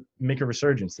to make a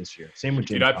resurgence this year. Same with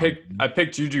James. Dude, I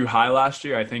picked Juju high last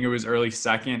year. I think it was early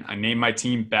second. I named my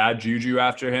team Bad Juju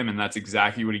after him, and that's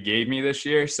exactly what he gave me this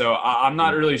year. So I'm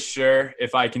not really sure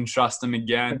if I can trust him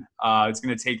again. It's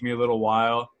going to take me a little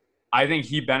while. I think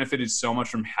he benefited so much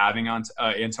from having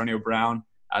Antonio Brown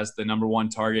as the number one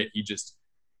target. He just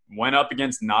went up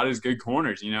against not as good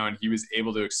corners, and he was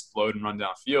able to explode and run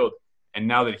downfield. And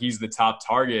now that he's the top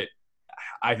target,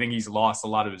 I think he's lost a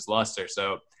lot of his luster.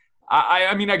 So,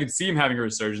 I mean, I could see him having a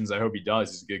resurgence. I hope he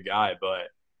does. He's a good guy, but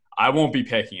I won't be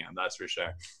picking him. That's for sure.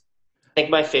 I think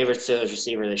my favorite Steelers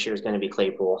receiver this year is going to be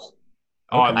Claypool.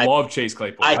 Oh, I love Chase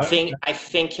Claypool. I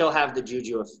think he'll have the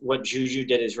Juju of what Juju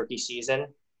did his rookie season.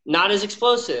 Not as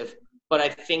explosive, but I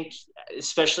think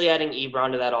especially adding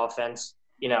Ebron to that offense,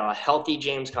 a healthy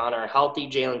James Conner, a healthy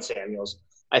Jalen Samuels,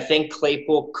 I think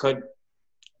Claypool could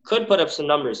put up some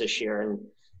numbers this year. And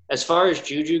as far as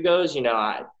Juju goes,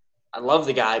 I love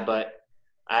the guy, but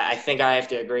I think I have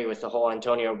to agree with the whole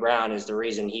Antonio Brown is the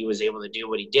reason he was able to do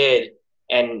what he did.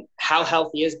 And how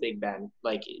healthy is Big Ben?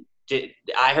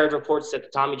 I heard reports that the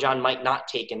Tommy John might not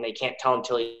take, and they can't tell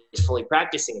until he's fully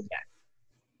practicing again.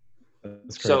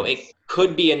 So it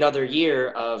could be another year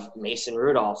of Mason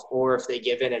Rudolph, or if they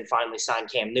give in and finally sign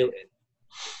Cam Newton.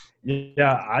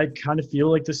 Yeah, I kind of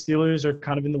feel like the Steelers are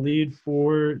kind of in the lead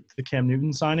for the Cam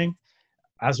Newton signing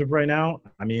as of right now.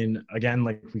 I mean, again,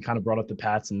 like we kind of brought up the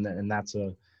Pats, and that's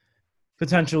a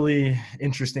potentially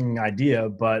interesting idea.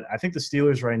 But I think the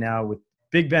Steelers right now, with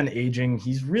Big Ben aging,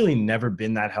 he's really never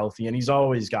been that healthy, and he's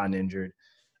always gotten injured.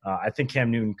 I think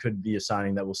Cam Newton could be a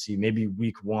signing that we'll see maybe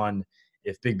week 1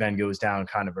 if Big Ben goes down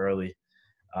kind of early.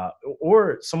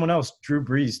 Or someone else, Drew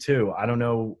Brees too. I don't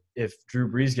know if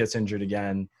Drew Brees gets injured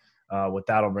again, what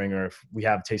that'll bring, or if we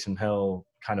have Taysom Hill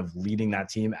kind of leading that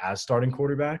team as starting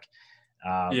quarterback.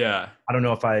 I don't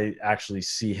know if I actually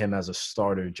see him as a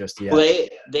starter just yet. Well,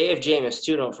 they have Jameis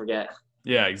too, don't forget.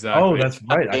 Yeah, exactly. Oh, that's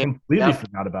right. I completely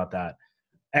forgot about that.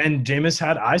 And Jameis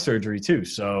had eye surgery too,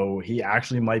 so he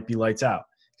actually might be lights out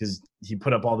because he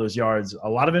put up all those yards, a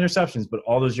lot of interceptions, but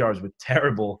all those yards with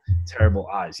terrible, terrible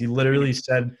eyes. He literally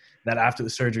said that after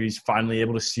the surgery, he's finally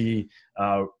able to see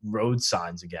road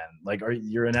signs again. Like,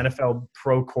 you're an NFL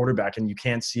pro quarterback and you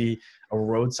can't see a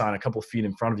road sign a couple feet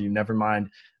in front of you, never mind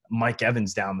Mike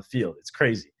Evans down the field. It's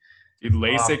crazy. Dude,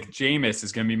 LASIK Jameis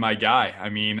is going to be my guy. I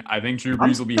mean, I think Drew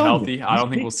Brees will be healthy. I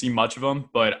don't think we'll see much of him,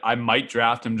 but I might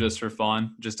draft him just for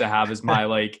fun, just to have as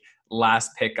my last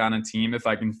pick on a team if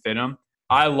I can fit him.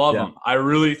 I love him. I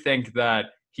really think that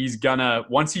he's gonna,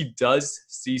 once he does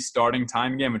see starting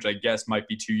time again, which I guess might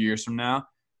be 2 years from now,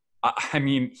 I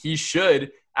mean, he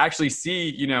should actually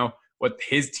see, what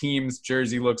his team's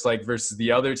jersey looks like versus the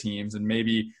other teams, and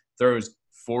maybe throws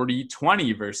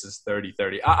 40-20 versus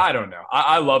 30-30. I don't know.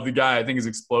 I love the guy. I think his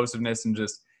explosiveness and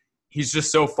he's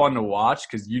just so fun to watch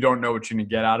because you don't know what you're going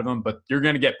to get out of him, but you're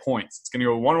going to get points. It's going to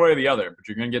go one way or the other, but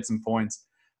you're going to get some points.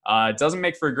 It doesn't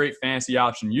make for a great fantasy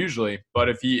option usually, but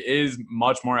if he is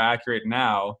much more accurate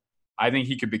now, I think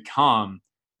he could become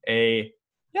a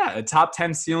top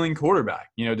 10 ceiling quarterback,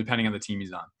 depending on the team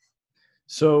he's on.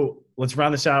 So let's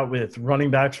round this out with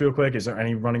running backs real quick. Is there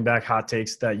any running back hot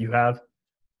takes that you have?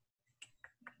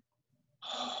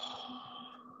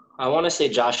 I want to say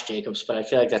Josh Jacobs, but I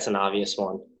feel like that's an obvious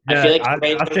one. Yeah, I feel like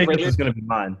Josh Jacobs is going to be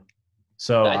mine.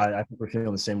 So I think we're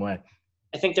feeling the same way.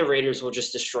 I think the Raiders will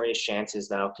just destroy his chances,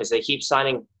 though, because they keep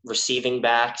signing receiving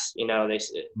backs. They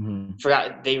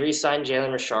they re-signed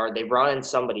Jalen Richard. They brought in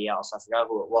somebody else. I forgot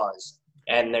who it was.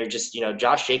 And they're just,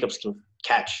 Josh Jacobs can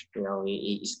catch.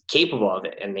 He's capable of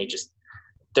it. And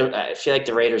I feel like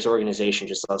the Raiders organization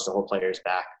just loves to hold players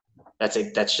back.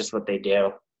 That's just what they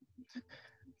do.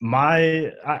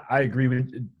 I agree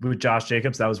with Josh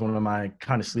Jacobs. That was one of my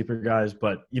kind of sleeper guys.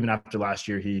 But even after last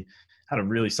year, he had a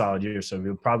really solid year. So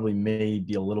he probably may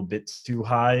be a little bit too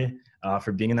high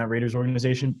for being in that Raiders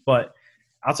organization. But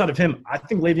outside of him, I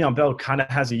think Le'Veon Bell kind of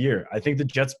has a year. I think the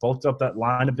Jets bulked up that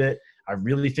line a bit. I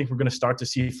really think we're going to start to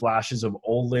see flashes of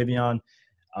old Le'Veon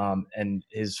and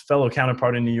his fellow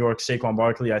counterpart in New York, Saquon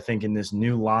Barkley. I think in this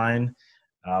new line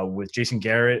with Jason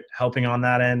Garrett helping on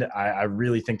that end, I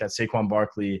really think that Saquon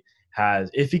Barkley has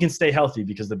 – if he can stay healthy,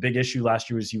 because the big issue last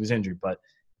year was he was injured. But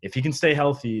if he can stay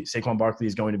healthy, Saquon Barkley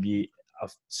is going to be an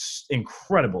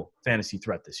incredible fantasy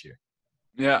threat this year.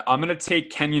 Yeah, I'm going to take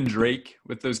Kenyon Drake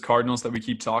with those Cardinals that we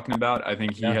keep talking about. I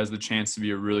think he has the chance to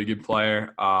be a really good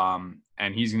player,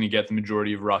 and he's going to get the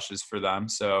majority of rushes for them.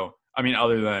 So,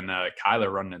 other than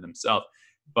Kyler running it himself.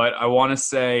 But I want to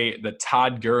say that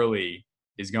Todd Gurley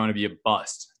is going to be a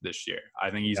bust this year. I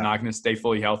think he's not going to stay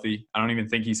fully healthy. I don't even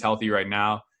think he's healthy right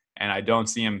now, and I don't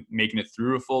see him making it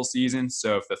through a full season.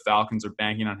 So if the Falcons are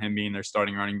banking on him being their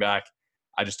starting running back,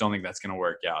 I just don't think that's going to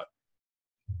work out.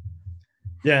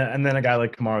 Yeah, and then a guy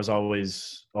like Kamara is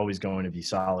always going to be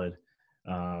solid.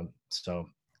 So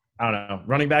I don't know.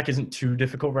 Running back isn't too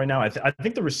difficult right now. I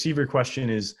think the receiver question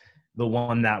is the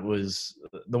one that was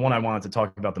the one I wanted to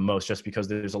talk about the most, just because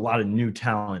there's a lot of new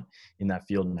talent in that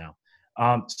field now.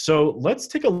 So let's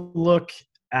take a look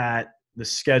at the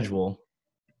schedule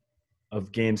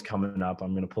of games coming up.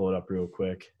 I'm going to pull it up real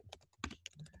quick.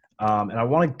 And I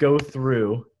want to go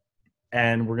through,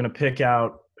 and we're going to pick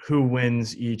out who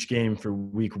wins each game for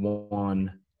week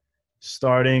 1,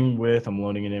 starting with, I'm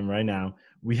loading it in right now.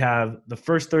 We have the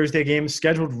first Thursday game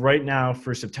scheduled right now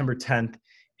for September 10th.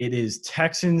 It is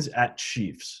Texans at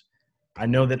Chiefs. I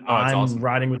know that I'm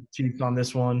riding with the Chiefs on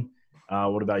this one.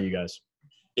 What about you guys?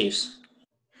 Chiefs.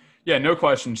 Yeah, no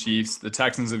question, Chiefs. The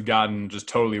Texans have gotten just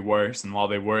totally worse, and while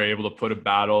they were able to put a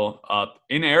battle up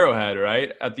in Arrowhead,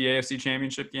 right, at the AFC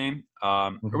Championship game,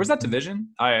 or was that division?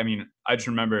 I just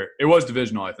remember it was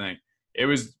divisional, I think. It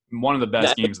was one of the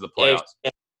best games of the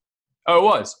playoffs. Oh, it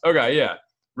was? Okay, yeah.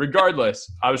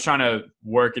 Regardless, I was trying to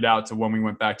work it out to when we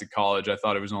went back to college. I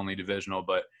thought it was only divisional,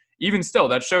 but even still,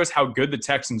 that shows how good the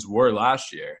Texans were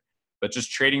last year. But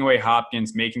just trading away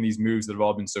Hopkins, making these moves that have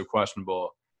all been so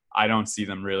questionable, I don't see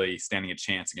them really standing a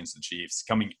chance against the Chiefs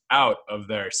coming out of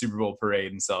their Super Bowl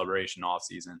parade and celebration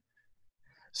offseason.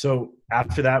 So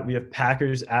after that, we have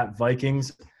Packers at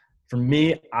Vikings. For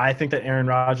me, I think that Aaron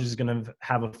Rodgers is going to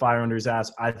have a fire under his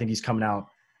ass. I think he's coming out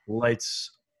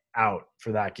lights out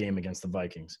for that game against the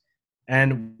Vikings.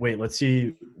 And wait, let's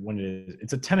see when it is.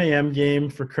 It's a 10 a.m. game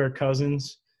for Kirk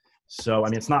Cousins. So,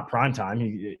 it's not prime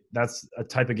time. That's a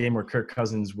type of game where Kirk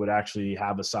Cousins would actually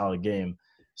have a solid game.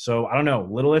 So, I don't know,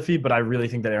 a little iffy, but I really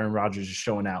think that Aaron Rodgers is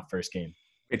showing out first game.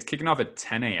 It's kicking off at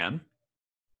 10 a.m.?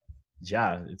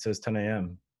 Yeah, it says 10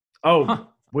 a.m. Oh,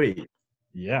 Wait.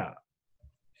 Yeah.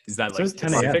 Is that like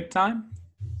Pacific time?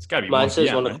 It's got to be Mine says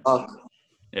PM, 1 o'clock. Right?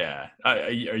 Yeah. Are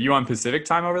you on Pacific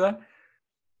time over there?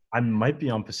 I might be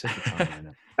on Pacific time right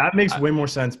now. That makes way more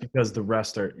sense because the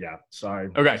rest are – sorry.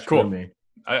 Okay, cool.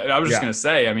 I was just going to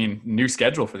say, new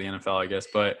schedule for the NFL, I guess.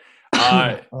 But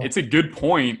it's a good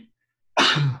point.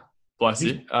 Bless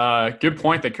you. Good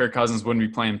point that Kirk Cousins wouldn't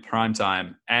be playing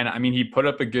primetime. And, he put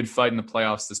up a good fight in the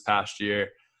playoffs this past year.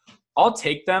 I'll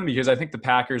take them because I think the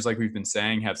Packers, like we've been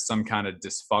saying, have some kind of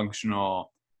dysfunctional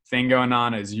thing going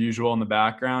on as usual in the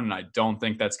background, and I don't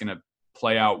think that's going to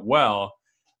play out well.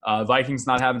 Vikings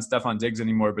not having Stephon Diggs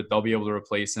anymore, but they'll be able to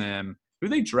replace him. Who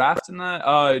they draft in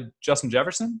the Justin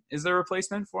Jefferson is their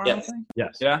replacement for him, Yes. I think?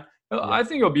 Yes. Yeah? Well, I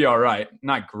think he'll be all right.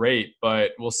 Not great,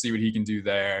 but we'll see what he can do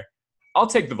there. I'll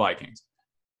take the Vikings.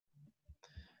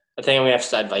 I think we have to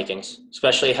side Vikings,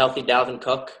 especially a healthy Dalvin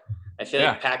Cook. I feel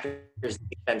like Packers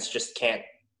defense just can't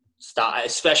stop,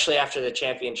 especially after the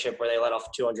championship where they let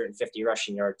off 250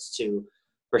 rushing yards to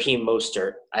Raheem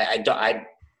Mostert. I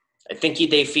I think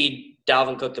they feed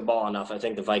Dalvin Cook the ball enough. I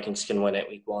think the Vikings can win it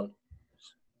week 1.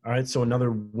 All right, so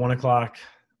another 1 o'clock,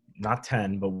 not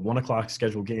 10, but 1 o'clock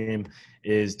scheduled game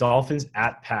is Dolphins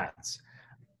at Pats.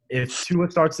 If Tua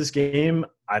starts this game,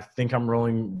 I think I'm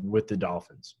rolling with the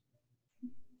Dolphins.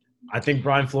 I think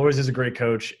Brian Flores is a great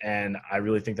coach, and I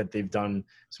really think that they've done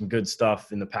some good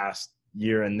stuff in the past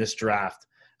year and this draft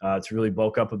to really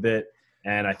bulk up a bit.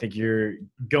 And I think you're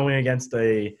going against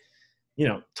a,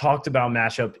 talked about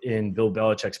matchup in Bill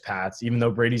Belichick's Pats. Even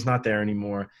though Brady's not there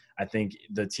anymore, I think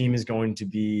the team is going to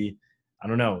be,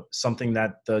 something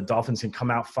that the Dolphins can come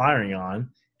out firing on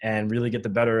and really get the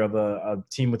better of a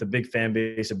team with a big fan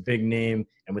base, a big name,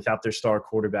 and without their star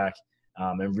quarterback,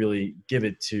 and really give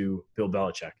it to Bill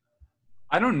Belichick.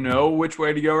 I don't know which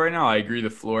way to go right now. I agree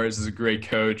that Flores is a great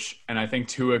coach, and I think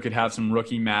Tua could have some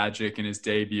rookie magic in his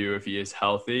debut if he is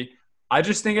healthy. I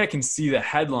just think I can see the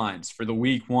headlines for the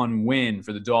week 1 win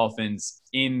for the Dolphins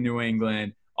in New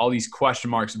England, all these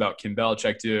question marks about can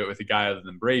Belichick do it with a guy other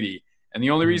than Brady. And the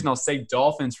only reason I'll say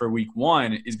Dolphins for week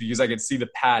 1 is because I could see the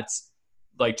Pats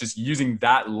just using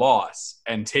that loss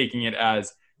and taking it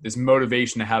as this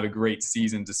motivation to have a great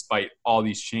season despite all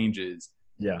these changes.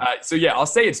 Yeah. I'll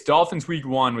say it's Dolphins week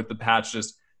 1 with the Pats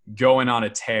just going on a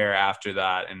tear after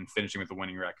that and finishing with a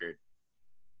winning record.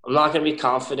 I'm not going to be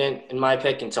confident in my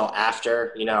pick until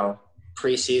after,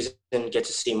 preseason, get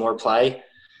to see more play.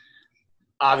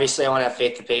 Obviously, I want to have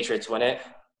faith the Patriots win it.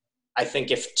 I think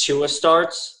if Tua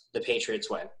starts, the Patriots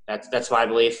win. That's my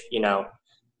belief.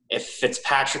 If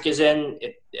Fitzpatrick is in,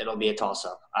 it'll be a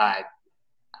toss-up. I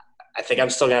think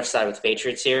I'm still going to have to side with the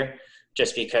Patriots here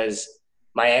just because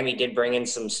Miami did bring in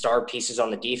some star pieces on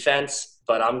the defense,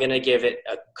 but I'm going to give it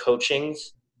a coaching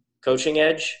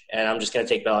edge, and I'm just going to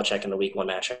take Belichick in the week 1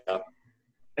 matchup.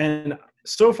 And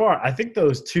so far, I think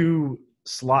those 2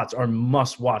 slots are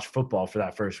must-watch football for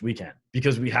that first weekend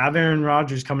because we have Aaron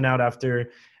Rodgers coming out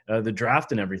after the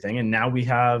draft and everything, and now we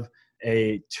have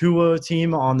a Tua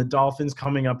team on the Dolphins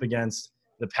coming up against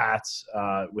the Pats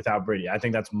without Brady. I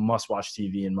think that's must-watch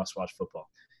TV and must-watch football.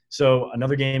 So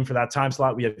another game for that time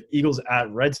slot, we have Eagles at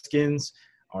Redskins,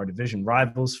 our division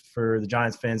rivals for the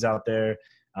Giants fans out there.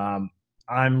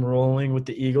 I'm rolling with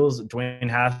the Eagles. Dwayne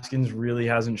Haskins really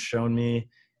hasn't shown me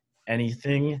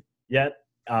anything yet.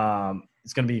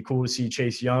 It's going to be cool to see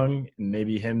Chase Young and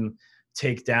maybe him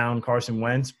take down Carson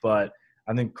Wentz. But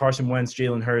I think Carson Wentz,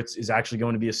 Jalen Hurts is actually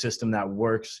going to be a system that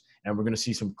works, and we're going to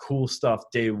see some cool stuff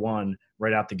day 1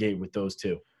 right out the gate with those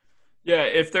 2. Yeah,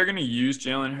 if they're going to use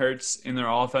Jalen Hurts in their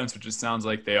offense, which it sounds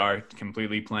like they are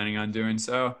completely planning on doing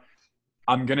so,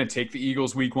 I'm going to take the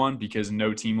Eagles week 1 because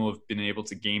no team will have been able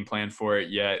to game plan for it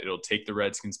yet. It'll take the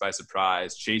Redskins by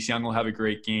surprise. Chase Young will have a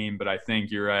great game, but I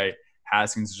think you're right.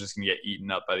 Haskins is just going to get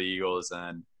eaten up by the Eagles,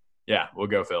 and, yeah, we'll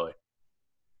go Philly.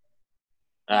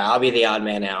 I'll be the odd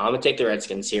man out. I'm going to take the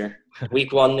Redskins here.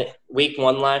 Week one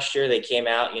last year, they came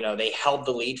out, they held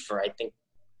the lead for, I think,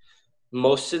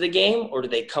 most of the game, or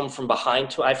did they come from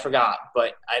behind? I forgot,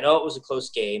 but I know it was a close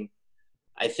game.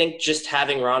 I think just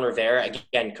having Ron Rivera,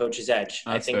 again, coach's edge.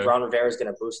 I think Ron Rivera is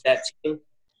going to boost that team.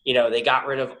 They got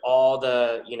rid of all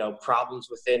the, problems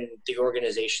within the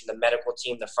organization, the medical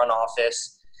team, the front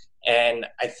office. And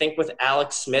I think with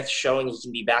Alex Smith showing he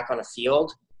can be back on the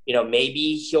field,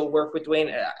 maybe he'll work with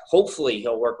Dwayne. Hopefully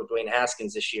he'll work with Dwayne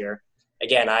Haskins this year.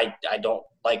 Again, I don't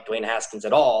like Dwayne Haskins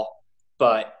at all,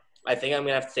 but I think I'm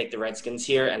going to have to take the Redskins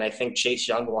here, and I think Chase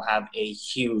Young will have a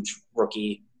huge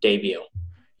rookie debut.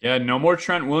 Yeah, no more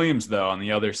Trent Williams, though, on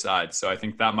the other side. So I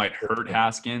think that might hurt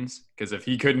Haskins because if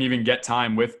he couldn't even get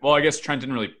time with – well, I guess Trent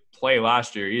didn't really play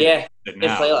last year either. Yeah, he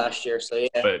didn't play last year, so yeah.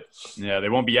 But, yeah, they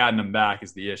won't be adding him back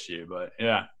is the issue, but,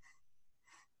 yeah.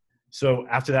 So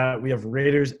after that, we have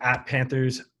Raiders at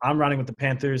Panthers. I'm running with the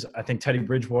Panthers. I think Teddy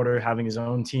Bridgewater having his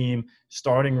own team,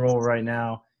 starting role right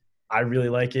now, I really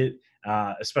like it,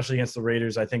 especially against the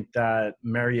Raiders. I think that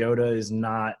Mariota is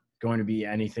not going to be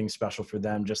anything special for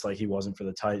them, just like he wasn't for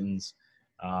the Titans.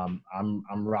 I'm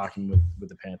rocking with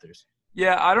the Panthers.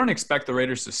 Yeah, I don't expect the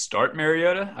Raiders to start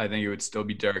Mariota. I think it would still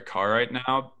be Derek Carr right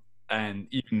now, and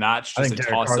even that's just a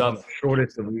toss-up. The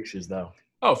shortest of leashes, though.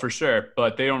 Oh, for sure,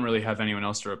 but they don't really have anyone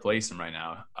else to replace him right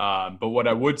now. But what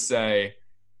I would say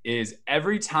is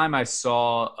every time I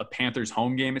saw a Panthers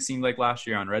home game, it seemed like last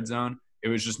year on Red Zone, it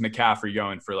was just McCaffrey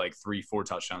going for like 3-4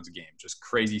 touchdowns a game, just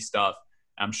crazy stuff.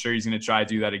 I'm sure he's going to try to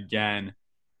do that again.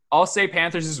 I'll say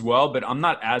Panthers as well, but I'm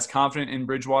not as confident in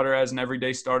Bridgewater as an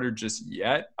everyday starter just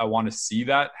yet. I want to see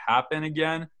that happen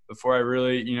again before I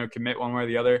really, commit one way or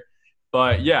the other.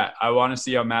 But, yeah, I want to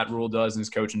see how Matt Rule does in his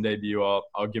coaching debut.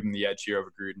 I'll give him the edge here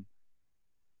over Gruden.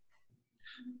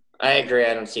 I agree.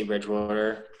 I don't see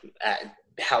Bridgewater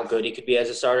how good he could be as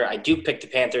a starter. I do pick the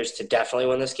Panthers to definitely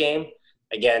win this game.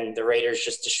 Again, the Raiders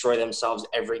just destroy themselves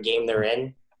every game they're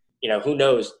in. Who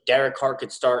knows? Derek Carr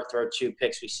could start, throw 2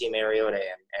 picks. We see Mariota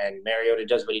in, and Mariota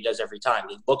does what he does every time.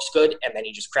 He looks good, and then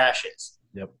he just crashes.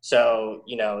 Yep. So,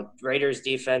 Raiders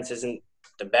defense isn't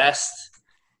the best.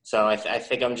 So I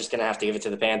think I'm just going to have to give it to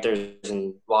the Panthers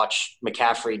and watch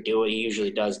McCaffrey do what he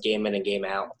usually does game in and game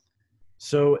out.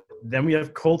 So then we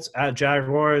have Colts at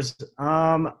Jaguars.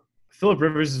 Phillip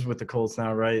Rivers is with the Colts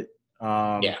now, right?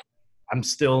 Yeah. I'm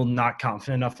still not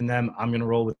confident enough in them. I'm going to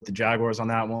roll with the Jaguars on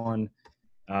that one.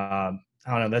 I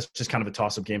don't know. That's just kind of a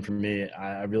toss-up game for me.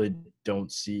 I really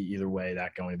don't see either way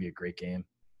that going to be a great game.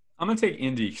 I'm going to take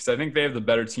Indy because I think they have the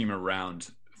better team around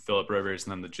Phillip Rivers,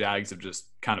 and then the Jags have just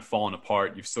kind of fallen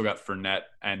apart. You've still got Fournette,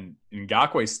 and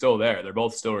Ngakwe's still there. They're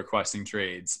both still requesting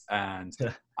trades, and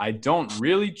I don't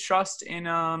really trust in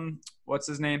what's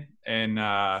his name in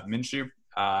Minshew.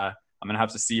 I'm gonna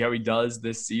have to see how he does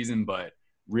this season, but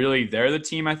really, they're the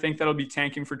team I think that'll be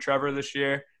tanking for Trevor this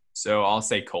year. So I'll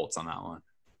say Colts on that one.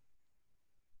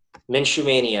 Minshew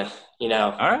mania,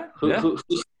 All right.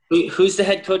 Who's the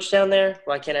head coach down there?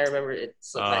 Why can't I remember?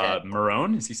 It's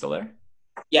Marone, is he still there?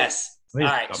 Yes. Wait,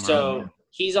 all right. So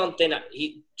he's on thin.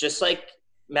 He just like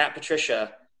Matt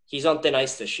Patricia. He's on thin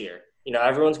ice this year.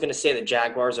 Everyone's going to say the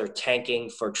Jaguars are tanking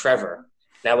for Trevor.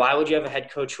 Now, why would you have a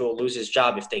head coach who will lose his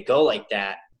job if they go like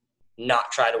that,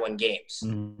 not try to win games?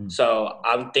 Mm-hmm. So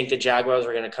I think the Jaguars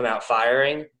are going to come out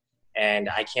firing, and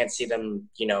I can't see them,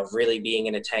 really being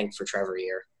in a tank for Trevor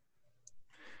here.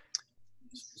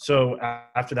 So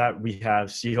after that, we have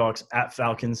Seahawks at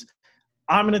Falcons.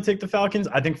 I'm going to take the Falcons.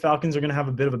 I think Falcons are going to have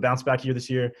a bit of a bounce back year this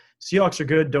year. Seahawks are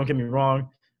good, don't get me wrong,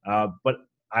 but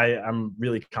I'm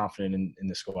really confident in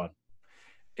this squad.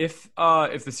 If the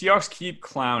Seahawks keep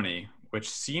Clowney, which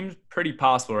seems pretty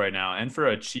possible right now, and for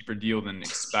a cheaper deal than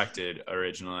expected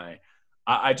originally,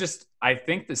 I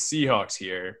think the Seahawks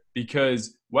here,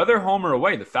 because whether home or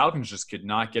away, the Falcons just could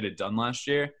not get it done last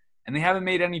year, and they haven't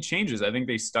made any changes. I think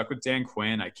they stuck with Dan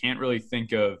Quinn. I can't really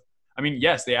think of –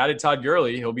 yes, they added Todd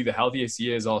Gurley. He'll be the healthiest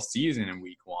he is all season in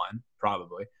week 1,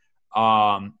 probably.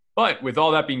 But with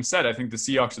all that being said, I think the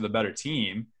Seahawks are the better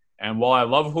team. And while I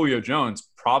love Julio Jones,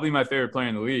 probably my favorite player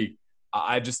in the league,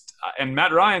 and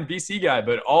Matt Ryan, BC guy,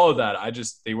 but all of that,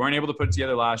 they weren't able to put it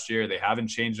together last year. They haven't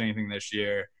changed anything this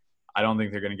year. I don't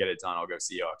think they're going to get it done. I'll go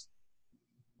Seahawks.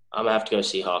 I'm going to have to go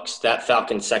Seahawks. That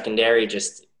Falcons secondary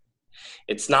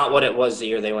it's not what it was the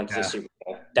year they went to the Super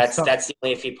Bowl. That's the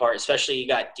only iffy part, especially you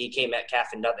got DK Metcalf,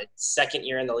 another second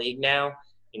year in the league now,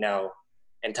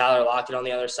 and Tyler Lockett on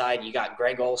the other side. You got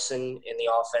Greg Olsen in the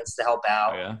offense to help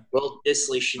out. Oh, yeah. Will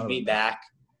Disley should be back.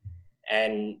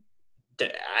 And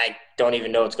I don't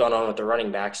even know what's going on with the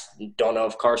running backs. Don't know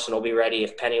if Carson will be ready,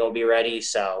 if Penny will be ready.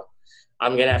 So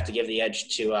I'm going to have to give the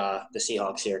edge to the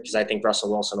Seahawks here because I think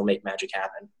Russell Wilson will make magic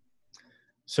happen.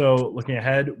 So looking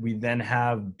ahead, we then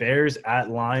have Bears at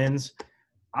Lions.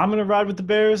 I'm going to ride with the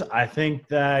Bears. I think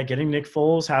that getting Nick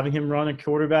Foles, having him run a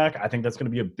quarterback, I think that's going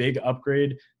to be a big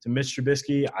upgrade to Mitch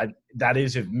Trubisky. That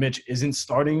is if Mitch isn't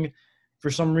starting for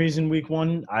some reason week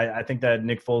 1. I think that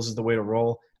Nick Foles is the way to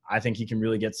roll. I think he can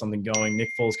really get something going. Nick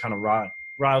Foles kind of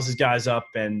riles his guys up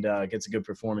and gets a good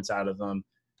performance out of them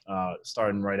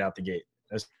starting right out the gate,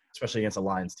 especially against a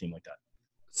Lions team like that.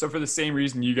 So for the same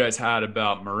reason you guys had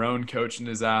about Marone coaching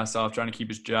his ass off, trying to keep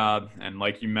his job, and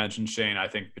like you mentioned, Shane, I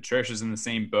think Patricia's in the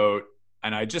same boat.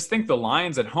 And I just think the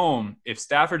Lions at home, if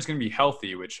Stafford's going to be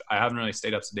healthy, which I haven't really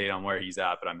stayed up to date on where he's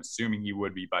at, but I'm assuming he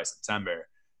would be by September,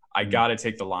 I got to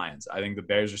take the Lions. I think the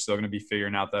Bears are still going to be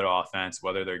figuring out that offense,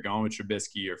 whether they're going with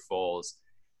Trubisky or Foles.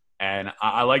 And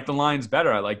I like the Lions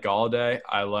better. I like Galladay.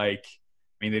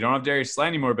 They don't have Darius Slay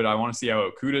anymore, but I want to see how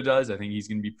Okudah does. I think he's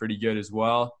going to be pretty good as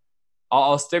well.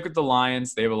 I'll stick with the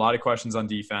Lions. They have a lot of questions on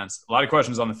defense, a lot of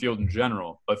questions on the field in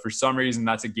general. But for some reason,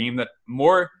 that's a game that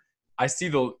I see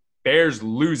the Bears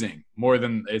losing more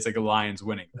than it's like a Lions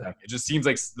winning. It just seems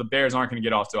like the Bears aren't going to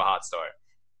get off to a hot start.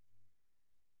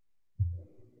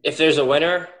 If there's a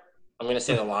winner, I'm going to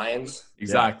say the Lions.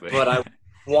 Exactly. But I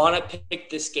want to pick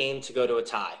this game to go to a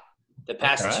tie. The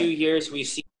past 2 years, we've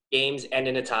seen games end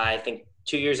in a tie. I think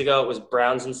 2 years ago it was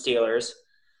Browns and Steelers.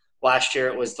 Last year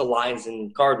it was the Lions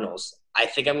and Cardinals. I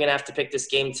think I'm going to have to pick this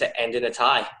game to end in a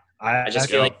tie. I just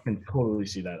feel like I can totally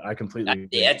see that. I completely agree.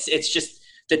 It's just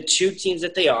the two teams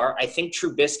that they are. I think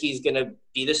Trubisky is going to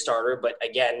be the starter, but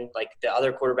again, like the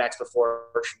other quarterbacks before,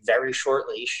 very short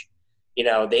leash. They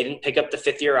didn't pick up the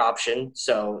fifth-year option,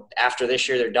 so after this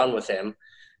year, they're done with him.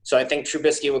 So I think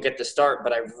Trubisky will get the start,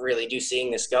 but I really do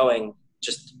seeing this going,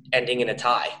 just ending in a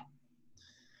tie.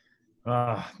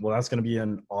 Well, that's going to be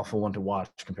an awful one to watch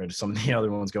compared to some of the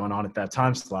other ones going on at that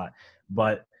time slot.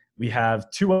 But we have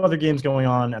two other games going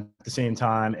on at the same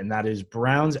time, and that is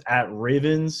Browns at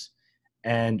Ravens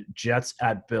and Jets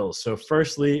at Bills. So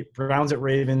firstly, Browns at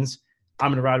Ravens. I'm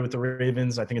going to ride with the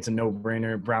Ravens. I think it's a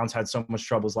no-brainer. Browns had so much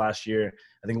troubles last year.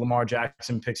 I think Lamar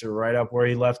Jackson picks it right up where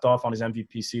he left off on his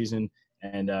MVP season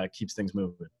and keeps things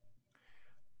moving.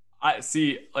 I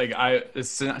see. This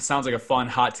sounds like a fun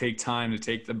hot take time to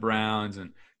take the Browns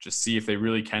and just see if they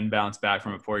really can bounce back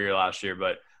from a poor year last year.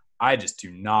 But I just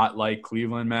do not like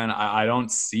Cleveland, man. I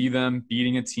don't see them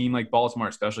beating a team like Baltimore,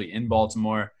 especially in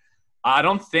Baltimore. I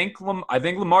think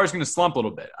Lamar's going to slump a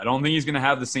little bit. I don't think he's going to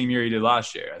have the same year he did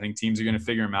last year. I think teams are going to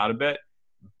figure him out a bit,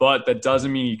 but that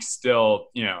doesn't mean he still,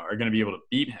 are going to be able to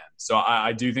beat him. So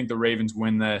I do think the Ravens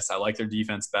win this. I like their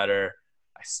defense better.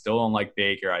 I still don't like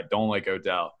Baker. I don't like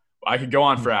Odell. I could go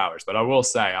on for hours, but I will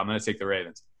say I'm going to take the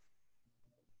Ravens.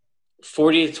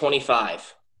 40-25.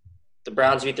 The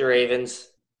Browns beat the Ravens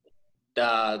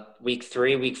week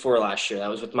 4 last year. That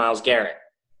was with Myles Garrett.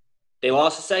 They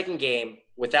lost the second game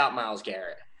without Myles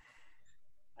Garrett.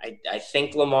 I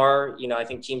think Lamar, I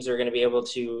think teams are going to be able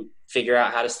to figure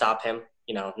out how to stop him.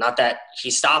 Not that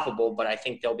he's stoppable, but I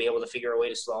think they'll be able to figure a way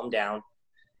to slow him down.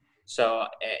 So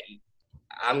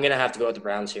I'm going to have to go with the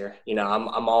Browns here.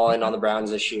 I'm all in on the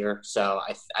Browns this year, so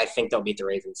I think they'll beat the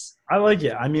Ravens. I like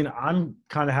it. I mean, I'm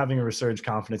kind of having a resurged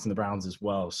confidence in the Browns as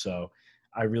well, so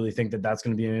I really think that that's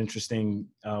going to be an interesting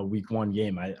week 1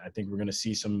 game. I think we're going to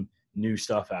see some new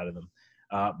stuff out of them.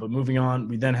 But moving on,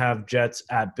 we then have Jets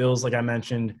at Bills, like I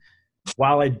mentioned.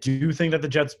 While I do think that the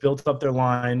Jets built up their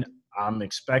line, I'm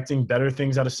expecting better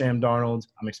things out of Sam Darnold.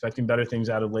 I'm expecting better things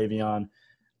out of Le'Veon.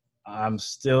 I'm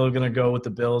still going to go with the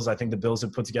Bills. I think the Bills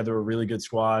have put together a really good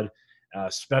squad,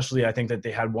 especially I think that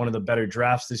they had one of the better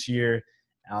drafts this year.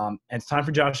 And it's time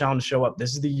for Josh Allen to show up.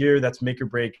 This is the year that's make or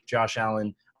break Josh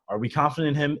Allen. Are we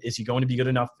confident in him? Is he going to be good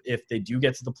enough if they do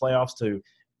get to the playoffs to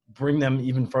bring them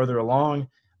even further along?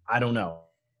 I don't know.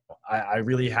 I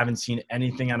really haven't seen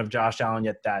anything out of Josh Allen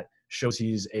yet that shows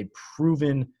he's a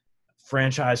proven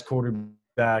franchise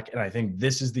quarterback, and I think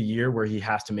this is the year where he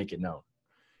has to make it known.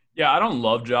 Yeah, I don't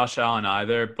love Josh Allen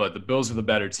either, but the Bills are the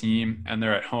better team, and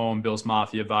they're at home, Bills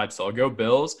Mafia vibes, so I'll go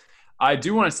Bills. I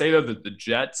do want to say, though, that the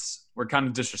Jets were kind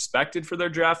of disrespected for their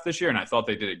draft this year, and I thought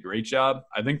they did a great job.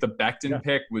 I think the Becton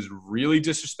pick was really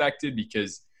disrespected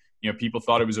because, people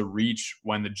thought it was a reach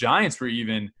when the Giants were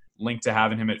even linked to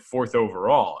having him at 4th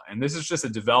overall. And this is just a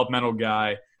developmental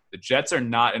guy. The Jets are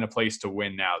not in a place to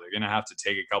win now. They're going to have to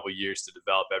take a couple years to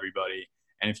develop everybody.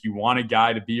 And if you want a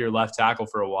guy to be your left tackle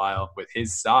for a while with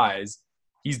his size,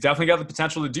 he's definitely got the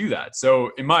potential to do that. So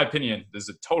in my opinion, this is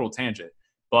a total tangent,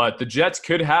 but the Jets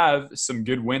could have some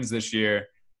good wins this year.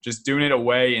 Just doing it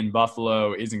away in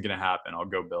Buffalo isn't going to happen. I'll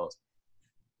go Bills.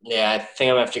 Yeah, I think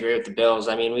I'm going to have to agree with the Bills.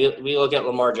 I mean, we look at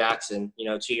Lamar Jackson,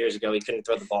 2 years ago, he couldn't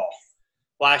throw the ball.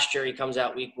 Last year, he comes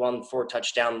out week 1, 4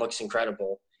 touchdown, looks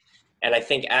incredible. And I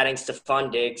think adding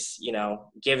Stephon Diggs,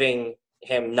 giving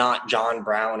him not John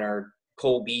Brown or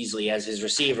Cole Beasley as his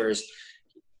receivers,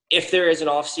 if there is an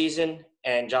offseason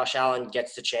and Josh Allen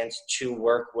gets the chance to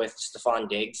work with Stephon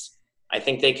Diggs, I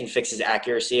think they can fix his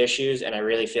accuracy issues, and I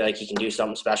really feel like he can do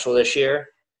something special this year.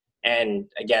 And,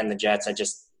 again, the Jets,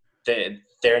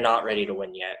 they're not ready to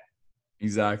win yet.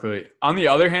 Exactly. On the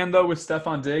other hand, though, with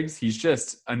Stephon Diggs, he's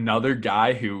just another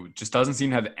guy who just doesn't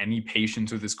seem to have any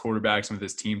patience with his quarterbacks and with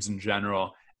his teams in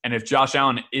general. And if Josh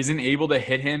Allen isn't able to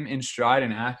hit him in stride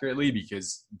and accurately,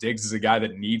 because Diggs is a guy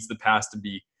that needs the pass to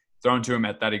be thrown to him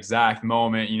at that exact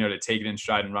moment, to take it in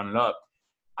stride and run it up,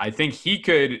 I think he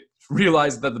could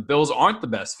realize that the Bills aren't the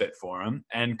best fit for him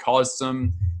and cause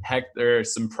some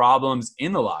problems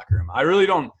in the locker room. I really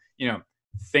don't,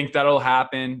 think that'll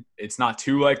happen. It's not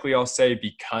too likely, I'll say,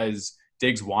 because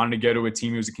Diggs wanted to go to a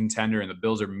team who's a contender and the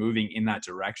Bills are moving in that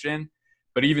direction.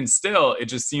 But even still, it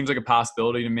just seems like a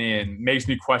possibility to me and makes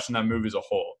me question that move as a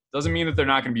whole. Doesn't mean that they're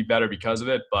not going to be better because of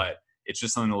it, but it's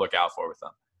just something to look out for with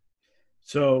them.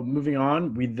 So moving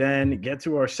on, we then get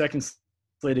to our second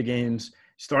slate of games,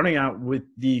 starting out with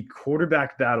the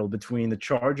quarterback battle between the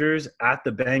Chargers at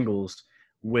the Bengals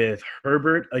with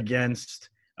Herbert against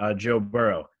Joe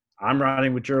Burrow. I'm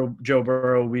riding with Joe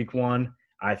Burrow week 1.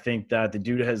 I think that the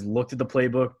dude has looked at the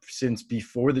playbook since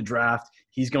before the draft.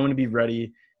 He's going to be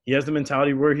ready. He has the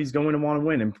mentality where he's going to want to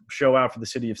win and show out for the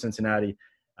city of Cincinnati.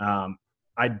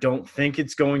 I don't think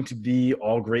it's going to be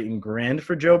all great and grand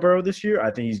for Joe Burrow this year. I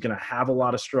think he's going to have a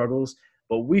lot of struggles.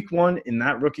 But week 1 in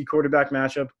that rookie quarterback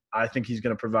matchup, I think he's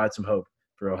going to provide some hope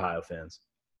for Ohio fans.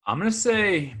 I'm going to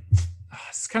say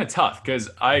It's kind of tough because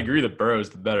I agree that Burrow's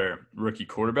the better rookie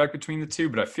quarterback between the two,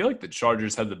 but I feel like the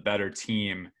Chargers have the better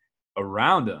team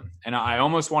around him. And I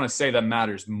almost want to say that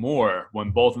matters more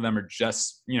when both of them are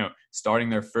just, starting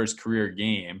their first career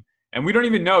game. And we don't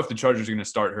even know if the Chargers are going to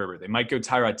start Herbert. They might go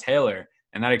Tyrod Taylor,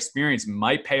 and that experience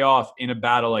might pay off in a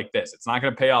battle like this. It's not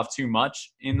going to pay off too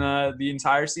much in the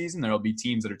entire season. There will be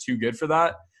teams that are too good for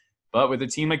that. But with a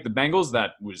team like the Bengals,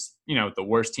 that was, the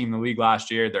worst team in the league last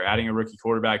year, they're adding a rookie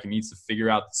quarterback who needs to figure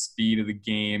out the speed of the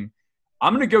game.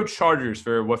 I'm going to go Chargers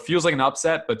for what feels like an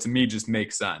upset, but to me just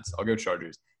makes sense. I'll go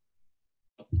Chargers.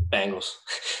 Bengals.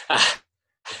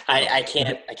 I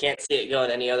can't see it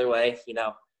going any other way.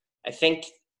 I think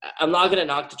I'm not going to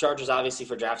knock the Chargers obviously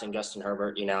for drafting Justin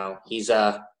Herbert.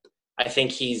 I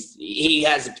think he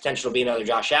has the potential to be another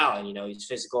Josh Allen. He's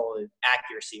physical with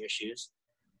accuracy issues.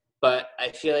 But I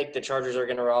feel like the Chargers are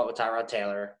going to roll out with Tyrod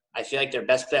Taylor. I feel like their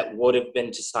best bet would have been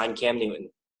to sign Cam Newton.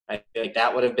 I feel like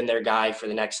that would have been their guy for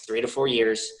the next 3 to 4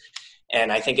 years.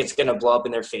 And I think it's going to blow up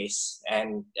in their face.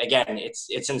 And, again, it's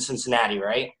in Cincinnati,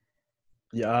 right?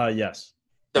 Yeah. Yes.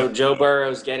 So Joe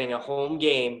Burrow's getting a home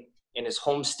game in his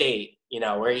home state,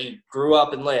 where he grew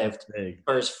up and lived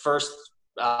for his first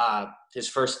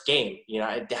game.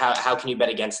 How can you bet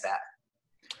against that?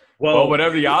 Well,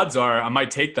 whatever the odds are, I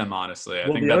might take them, honestly. I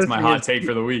think that's my hot take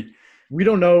for the week. We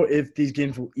don't know if these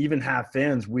games will even have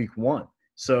fans week 1.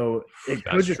 So it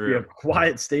could just be a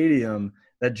quiet stadium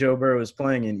that Joe Burrow is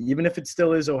playing in, even if it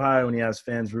still is Ohio and he has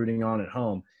fans rooting on at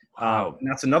home. Wow. And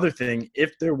that's another thing.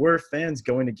 If there were fans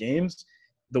going to games,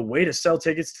 the way to sell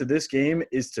tickets to this game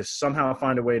is to somehow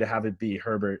find a way to have it be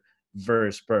Herbert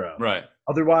versus Burrow. Right.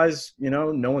 Otherwise,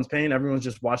 no one's paying. Everyone's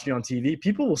just watching on TV.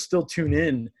 People will still tune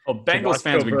in. Well, Bengals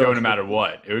fans would go no matter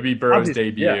what. It would be Burrow's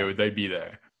debut. Yeah. They'd be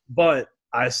there. But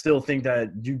I still think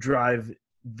that you drive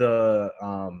the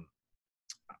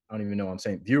I don't even know what I'm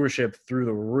saying, viewership through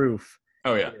the roof.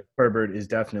 Oh, yeah. Herbert is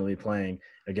definitely playing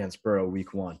against Burrow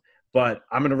week 1. But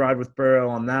I'm going to ride with Burrow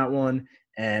on that one.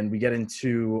 And we get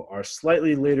into our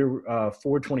slightly later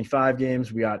 4:25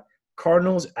 games. We got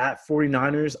Cardinals at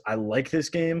 49ers. I like this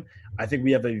game. I think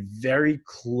we have a very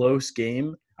close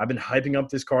game. I've been hyping up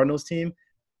this Cardinals team,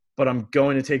 but I'm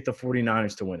going to take the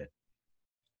 49ers to win it.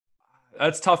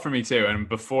 That's tough for me too. And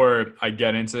before I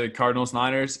get into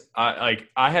Cardinals-Niners, I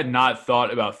had not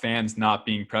thought about fans not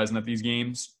being present at these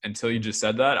games until you just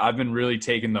said that. I've been really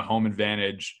taking the home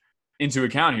advantage into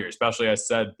account here, especially, I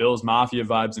said, Bills Mafia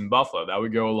vibes in Buffalo. That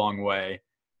would go a long way.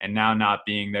 And now not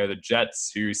being there, the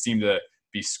Jets, who seem to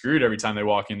be screwed every time they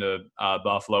walk into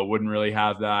Buffalo, wouldn't really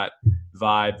have that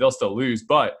vibe. They'll still lose.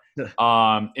 But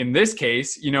in this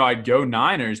case, I'd go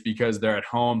Niners because they're at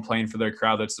home playing for their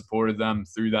crowd that supported them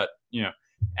through that,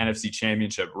 NFC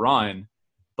Championship run.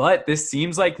 But this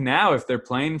seems like now, if they're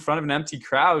playing in front of an empty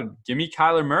crowd, give me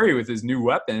Kyler Murray with his new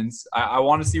weapons. I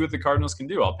want to see what the Cardinals can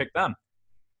do. I'll pick them.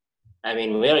 I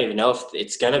mean, we don't even know if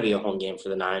it's going to be a home game for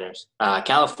the Niners.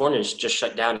 California's just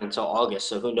shut down until August,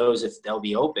 so who knows if they'll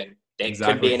be open. They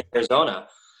could be in Arizona.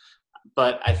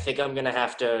 But I think I'm going to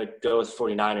have to go with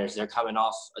 49ers. They're coming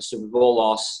off a Super Bowl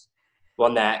loss,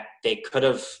 one that they could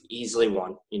have easily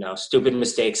won. Stupid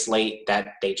mistakes late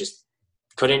that they just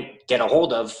couldn't get a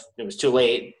hold of. It was too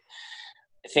late.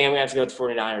 I think I'm going to have to go with the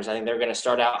 49ers. I think they're going to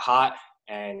start out hot,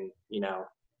 and,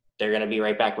 they're going to be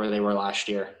right back where they were last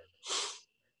year.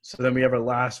 So then we have our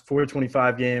last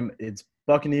 4:25 game. It's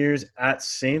Buccaneers at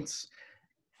Saints.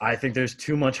 I think there's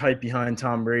too much hype behind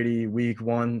Tom Brady week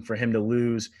 1 for him to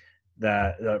lose,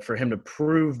 that for him to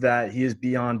prove that he is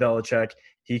beyond Belichick.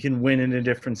 He can win in a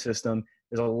different system.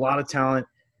 There's a lot of talent.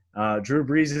 Drew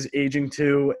Brees is aging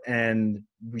too, and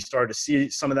we started to see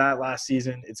some of that last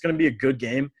season. It's going to be a good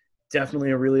game.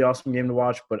 Definitely a really awesome game to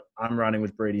watch, but I'm riding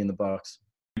with Brady in the Bucs.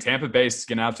 Tampa Bay is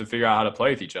going to have to figure out how to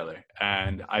play with each other,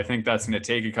 and I think that's going to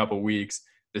take a couple weeks.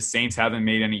 The Saints haven't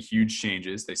made any huge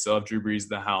changes. They still have Drew Brees at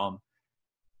the helm.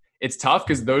 It's tough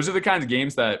because those are the kinds of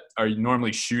games that are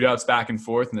normally shootouts back and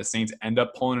forth, and the Saints end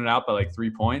up pulling it out by like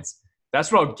 3 points.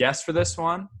 That's what I'll guess for this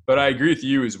one, but I agree with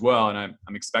you as well, and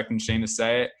I'm expecting Shane to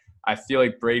say it. I feel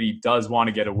like Brady does want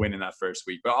to get a win in that first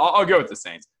week, but I'll go with the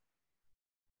Saints.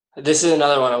 This is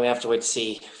another one we have to wait to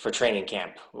see for training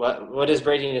camp. What is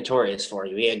Brady notorious for?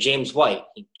 We had James White.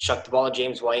 He chucked the ball at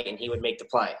James White, and he would make the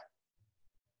play.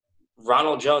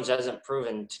 Ronald Jones hasn't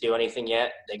proven to do anything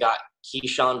yet. They got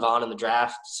Keyshawn Vaughn in the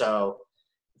draft. So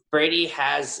Brady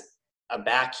has a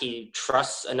back he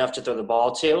trusts enough to throw the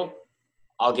ball to.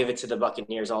 I'll give it to the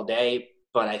Buccaneers all day,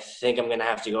 but I think I'm going to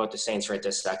have to go with the Saints right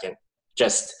this second. I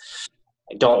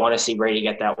don't want to see Brady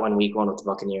get that week 1 with the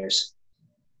Buccaneers.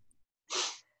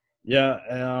 Yeah,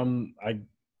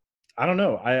 I don't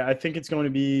know. I think it's going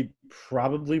to be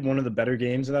probably one of the better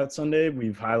games of that Sunday.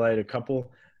 We've highlighted a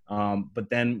couple. But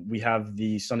then we have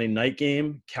the Sunday night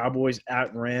game, Cowboys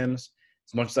at Rams.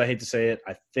 As much as I hate to say it,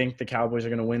 I think the Cowboys are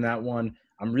going to win that one.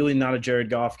 I'm really not a Jared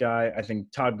Goff guy. I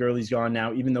think Todd Gurley's gone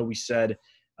now, even though we said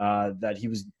that he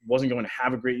wasn't going to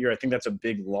have a great year. I think that's a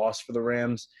big loss for the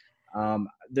Rams.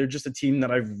 They're just a team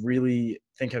that I really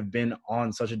think have been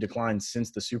on such a decline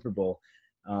since the Super Bowl,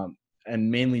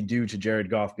 and mainly due to Jared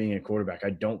Goff being a quarterback. I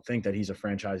don't think that he's a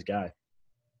franchise guy.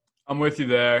 I'm with you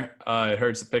there. It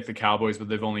hurts to pick the Cowboys, but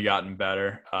they've only gotten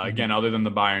better. Again, other than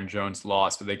the Byron Jones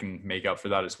loss, but they can make up for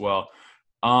that as well.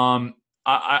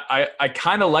 I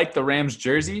kind of like the Rams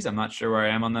jerseys. I'm not sure where I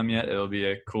am on them yet. It'll be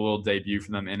a cool debut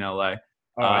for them in LA.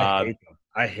 I hate them.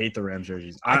 I hate the Rams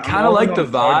jerseys. I kind of like the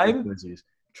vibe.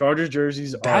 Chargers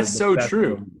jerseys. That's so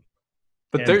true.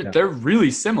 But they're really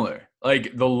similar.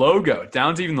 Like the logo,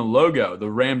 down to even the logo,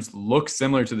 the Rams look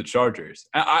similar to the Chargers.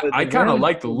 I kind of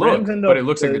like the look, but it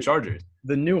looks like the Chargers.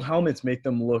 The new helmets make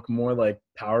them look more like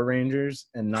Power Rangers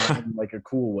and not in like a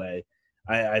cool way.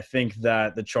 I think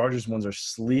that the Chargers ones are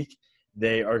sleek.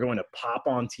 They are going to pop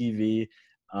on TV,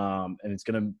 and it's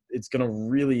gonna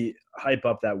really hype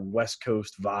up that West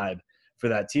Coast vibe for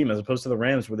that team, as opposed to the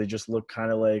Rams, where they just look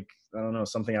kind of like, I don't know,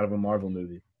 something out of a Marvel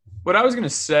movie. What I was going to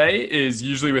say is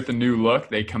usually with a new look,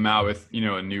 they come out with,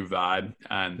 a new vibe,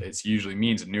 and it usually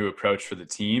means a new approach for the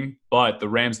team. But the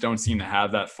Rams don't seem to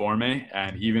have that for me.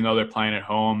 And even though they're playing at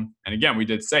home, and again, we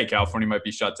did say California might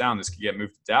be shut down. This could get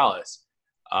moved to Dallas.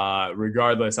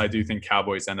 Regardless, I do think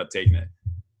Cowboys end up taking it.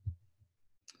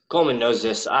 Coleman knows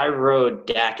this. I rode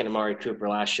Dak and Amari Cooper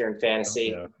last year in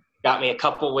fantasy. Yeah. Got me a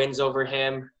couple wins over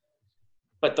him.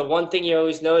 But the one thing you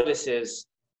always notice is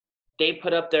they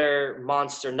put up their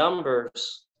monster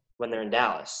numbers when they're in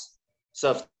Dallas.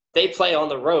 So if they play on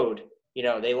the road,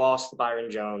 they lost Byron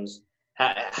Jones.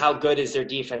 How good is their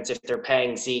defense if they're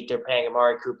paying Zeke, they're paying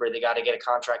Amari Cooper, they got to get a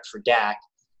contract for Dak.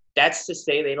 That's to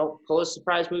say they don't pull a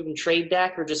surprise move and trade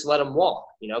Dak or just let him walk,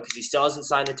 because he still hasn't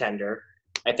signed a tender.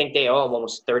 I think they owe him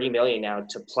almost $30 million now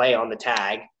to play on the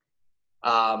tag.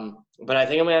 But I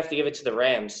think I'm going to have to give it to the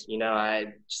Rams.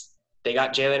 They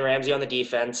got Jalen Ramsey on the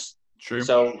defense. True.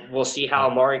 So we'll see how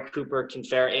Amari Cooper can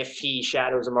fare if he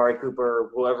shadows Amari Cooper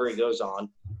or whoever he goes on.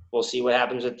 We'll see what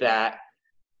happens with that.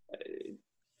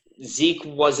 Zeke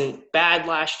wasn't bad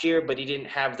last year, but he didn't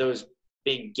have those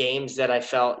big games that I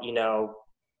felt,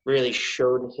 really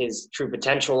showed his true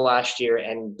potential last year.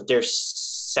 And their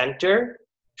center,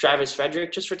 Travis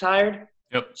Frederick, just retired.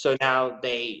 Yep. So now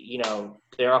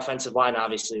their offensive line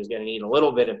obviously is going to need a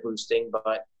little bit of boosting,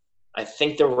 but I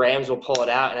think the Rams will pull it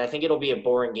out, and I think it'll be a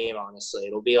boring game, honestly.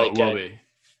 It'll be like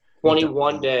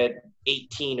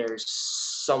 21-18 or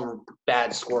some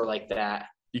bad score like that.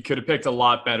 You could have picked a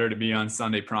lot better to be on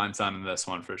Sunday primetime than this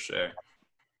one for sure.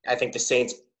 I think the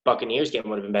Saints-Buccaneers game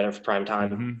would have been better for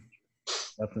primetime. Mm-hmm.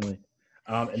 Definitely.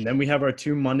 And then we have our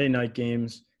two Monday night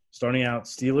games. Starting out,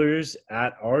 Steelers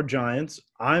at our Giants.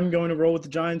 I'm going to roll with the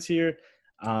Giants here.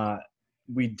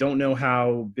 We don't know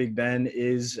how Big Ben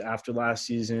is after last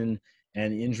season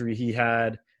and the injury he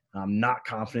had. I'm not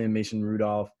confident in Mason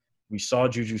Rudolph. We saw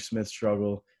Juju Smith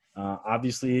struggle.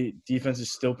 Obviously, defense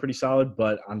is still pretty solid,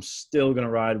 but I'm still going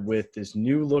to ride with this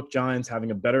new-look Giants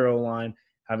having a better O-line,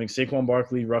 having Saquon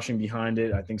Barkley rushing behind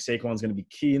it. I think Saquon's going to be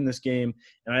key in this game.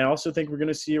 And I also think we're going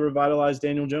to see a revitalized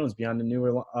Daniel Jones behind the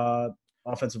newer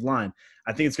offensive line.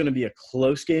 I think it's going to be a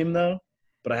close game, though,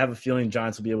 but I have a feeling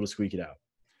Giants will be able to squeak it out.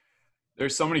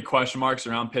 There's so many question marks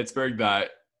around Pittsburgh that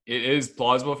it is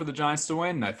plausible for the Giants to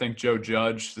win. I think Joe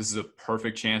Judge, this is a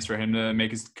perfect chance for him to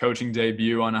make his coaching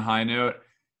debut on a high note.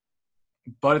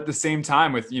 But at the same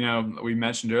time, with, we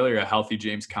mentioned earlier, a healthy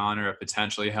James Conner, a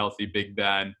potentially healthy Big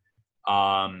Ben.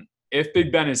 If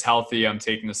Big Ben is healthy, I'm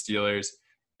taking the Steelers.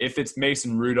 If it's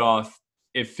Mason Rudolph,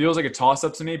 it feels like a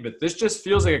toss-up to me, but this just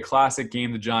feels like a classic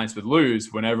game the Giants would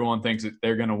lose when everyone thinks that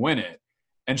they're going to win it.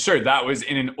 And sure, that was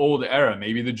in an old era.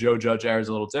 Maybe the Joe Judge era is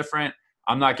a little different.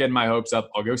 I'm not getting my hopes up.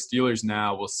 I'll go Steelers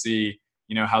now. We'll see,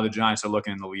 how the Giants are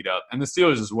looking in the lead up. And the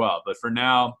Steelers as well. But for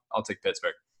now, I'll take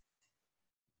Pittsburgh.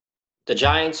 The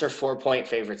Giants are 4-point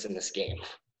favorites in this game.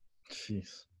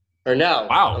 Jeez. Or no.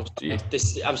 Wow.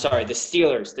 I'm sorry. The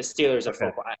Steelers. The Steelers are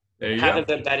 4 points. Haven't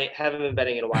been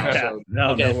betting in a while. So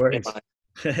no worries.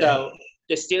 So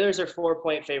the Steelers are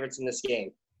 4-point favorites in this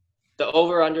game. The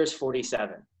over/under is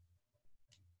 47.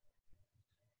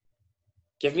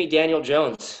 Give me Daniel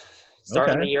Jones.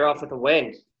 Starting the year off with a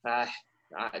win. I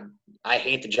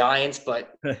hate the Giants,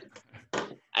 but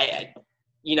if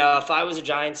I was a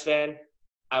Giants fan,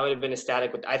 I would have been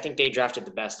ecstatic. I think they drafted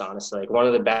the best, honestly. Like one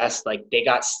of the best. Like they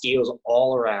got steals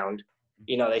all around.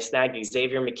 They snagged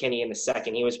Xavier McKinney in the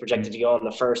second. He was projected to go in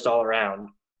the first all around.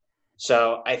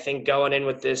 So I think going in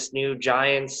with this new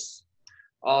Giants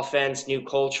offense, new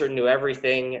culture, new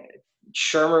everything,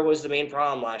 Shermer was the main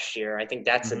problem last year. I think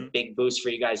that's a big boost for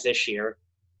you guys this year.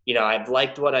 I've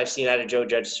liked what I've seen out of Joe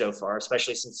Judge so far,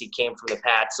 especially since he came from the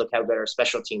Pats. Look how good our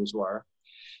special teams were.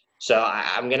 So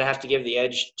I'm going to have to give the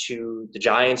edge to the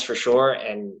Giants for sure.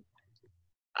 And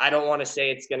I don't want to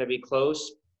say it's going to be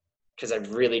close because I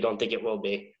really don't think it will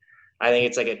be. I think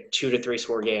it's like a 2-3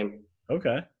 score game.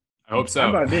 Okay. I hope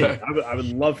so. By me, I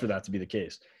would love for that to be the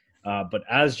case. But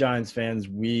as Giants fans,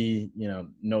 we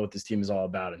know what this team is all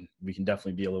about, and we can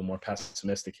definitely be a little more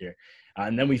pessimistic here.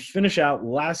 And then we finish out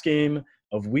last game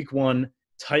of Week 1,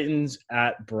 Titans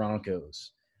at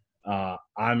Broncos.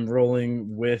 I'm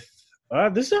rolling with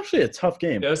this is actually a tough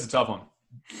game. Yeah, this is a tough one.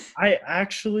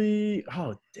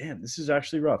 This is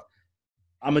actually rough.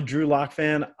 I'm a Drew Lock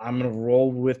fan. I'm going to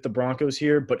roll with the Broncos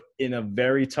here, but in a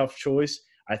very tough choice.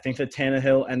 I think that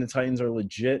Tannehill and the Titans are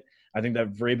legit. I think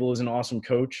that Vrabel is an awesome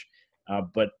coach,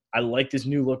 but I like this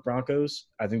new look Broncos.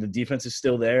 I think the defense is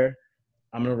still there.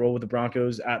 I'm going to roll with the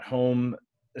Broncos at home,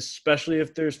 especially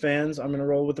if there's fans. I'm going to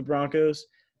roll with the Broncos,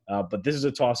 but this is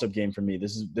a toss-up game for me.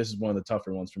 This is one of the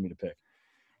tougher ones for me to pick.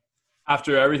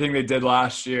 After everything they did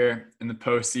last year in the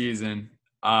postseason,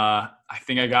 I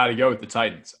think I got to go with the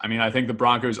Titans. I mean, I think the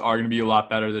Broncos are going to be a lot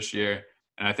better this year,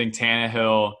 and I think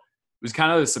Tannehill was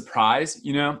kind of a surprise,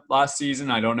 last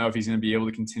season. I don't know if he's going to be able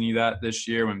to continue that this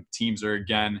year when teams are,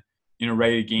 again,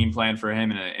 ready to game plan for him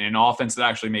in an offense that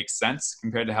actually makes sense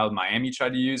compared to how Miami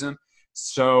tried to use him.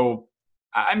 So,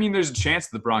 I mean, there's a chance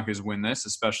that the Broncos win this,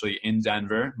 especially in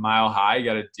Denver. Mile high, you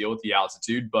got to deal with the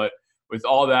altitude. But with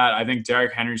all that, I think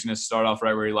Derrick Henry's going to start off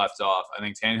right where he left off. I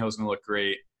think Tannehill's going to look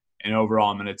great. And overall,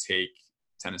 I'm going to take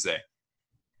Tennessee.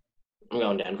 I'm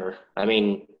going Denver. I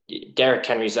mean, Derrick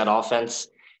Henry's that offense.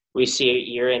 We see it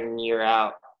year in and year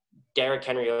out. Derrick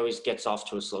Henry always gets off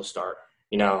to a slow start.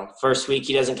 First week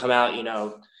he doesn't come out,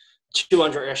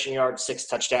 200 rushing yards, 6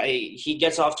 touchdowns. He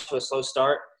gets off to a slow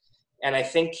start. And I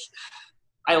think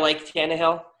I like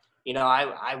Tannehill.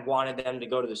 I wanted them to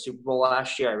go to the Super Bowl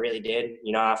last year. I really did,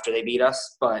 after they beat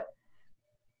us. But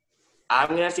I'm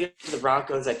going to have to get to the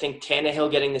Broncos. I think Tannehill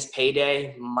getting this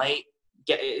payday might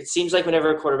get – it seems like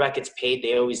whenever a quarterback gets paid,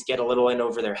 they always get a little in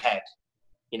over their head.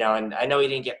 And I know he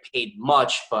didn't get paid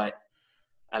much, but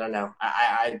I don't know.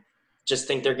 I just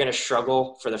think they're going to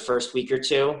struggle for the first week or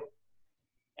two.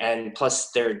 And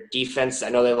plus their defense, I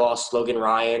know they lost Logan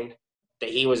Ryan.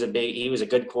 He was a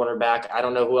good cornerback. I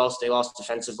don't know who else they lost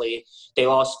defensively. They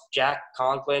lost Jack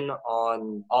Conklin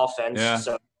on offense. Yeah.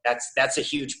 So that's a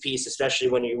huge piece, especially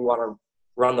when you want to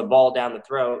run the ball down the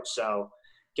throat. So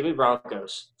give me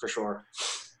Broncos for sure.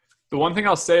 The one thing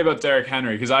I'll say about Derrick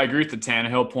Henry, because I agree with the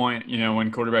Tannehill point, when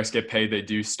quarterbacks get paid, they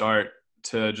do start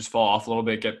to just fall off a little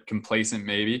bit, get complacent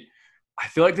maybe. I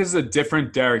feel like this is a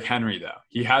different Derrick Henry, though.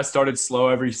 He has started slow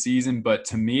every season, but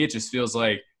to me, it just feels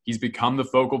like he's become the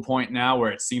focal point now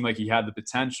where it seemed like he had the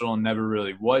potential and never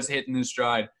really was hitting his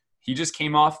stride. He just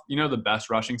came off, the best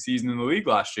rushing season in the league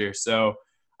last year. So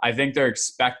I think they're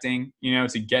expecting,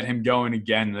 to get him going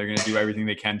again. They're going to do everything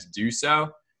they can to do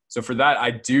so. So for that,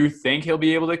 I do think he'll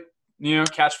be able to,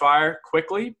 catch fire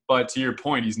quickly. But to your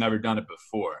point, he's never done it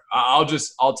before. I'll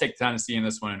take Tennessee in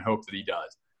this one and hope that he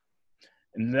does.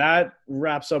 And that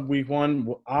wraps up Week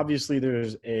 1. Obviously,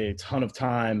 there's a ton of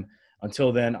time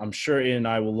until then. I'm sure Ian and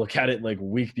I will look at it like a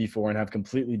week before and have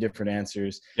completely different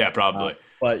answers. Yeah, probably.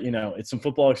 But, it's some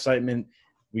football excitement.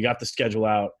 We got the schedule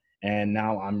out, and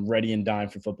now I'm ready and dying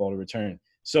for football to return.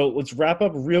 So let's wrap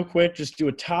up real quick. Just do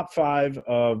a top 5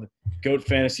 of GOAT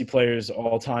fantasy players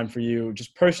all time for you.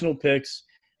 Just personal picks.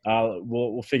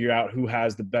 We'll figure out who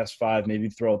has the best 5. Maybe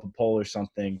throw up a poll or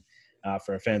something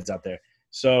for our fans out there.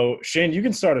 So, Shane, you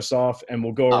can start us off, and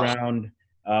we'll go around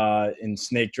in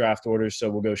snake draft order. So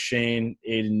we'll go Shane,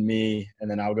 Aiden, me, and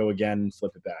then I'll go again and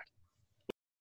flip it back.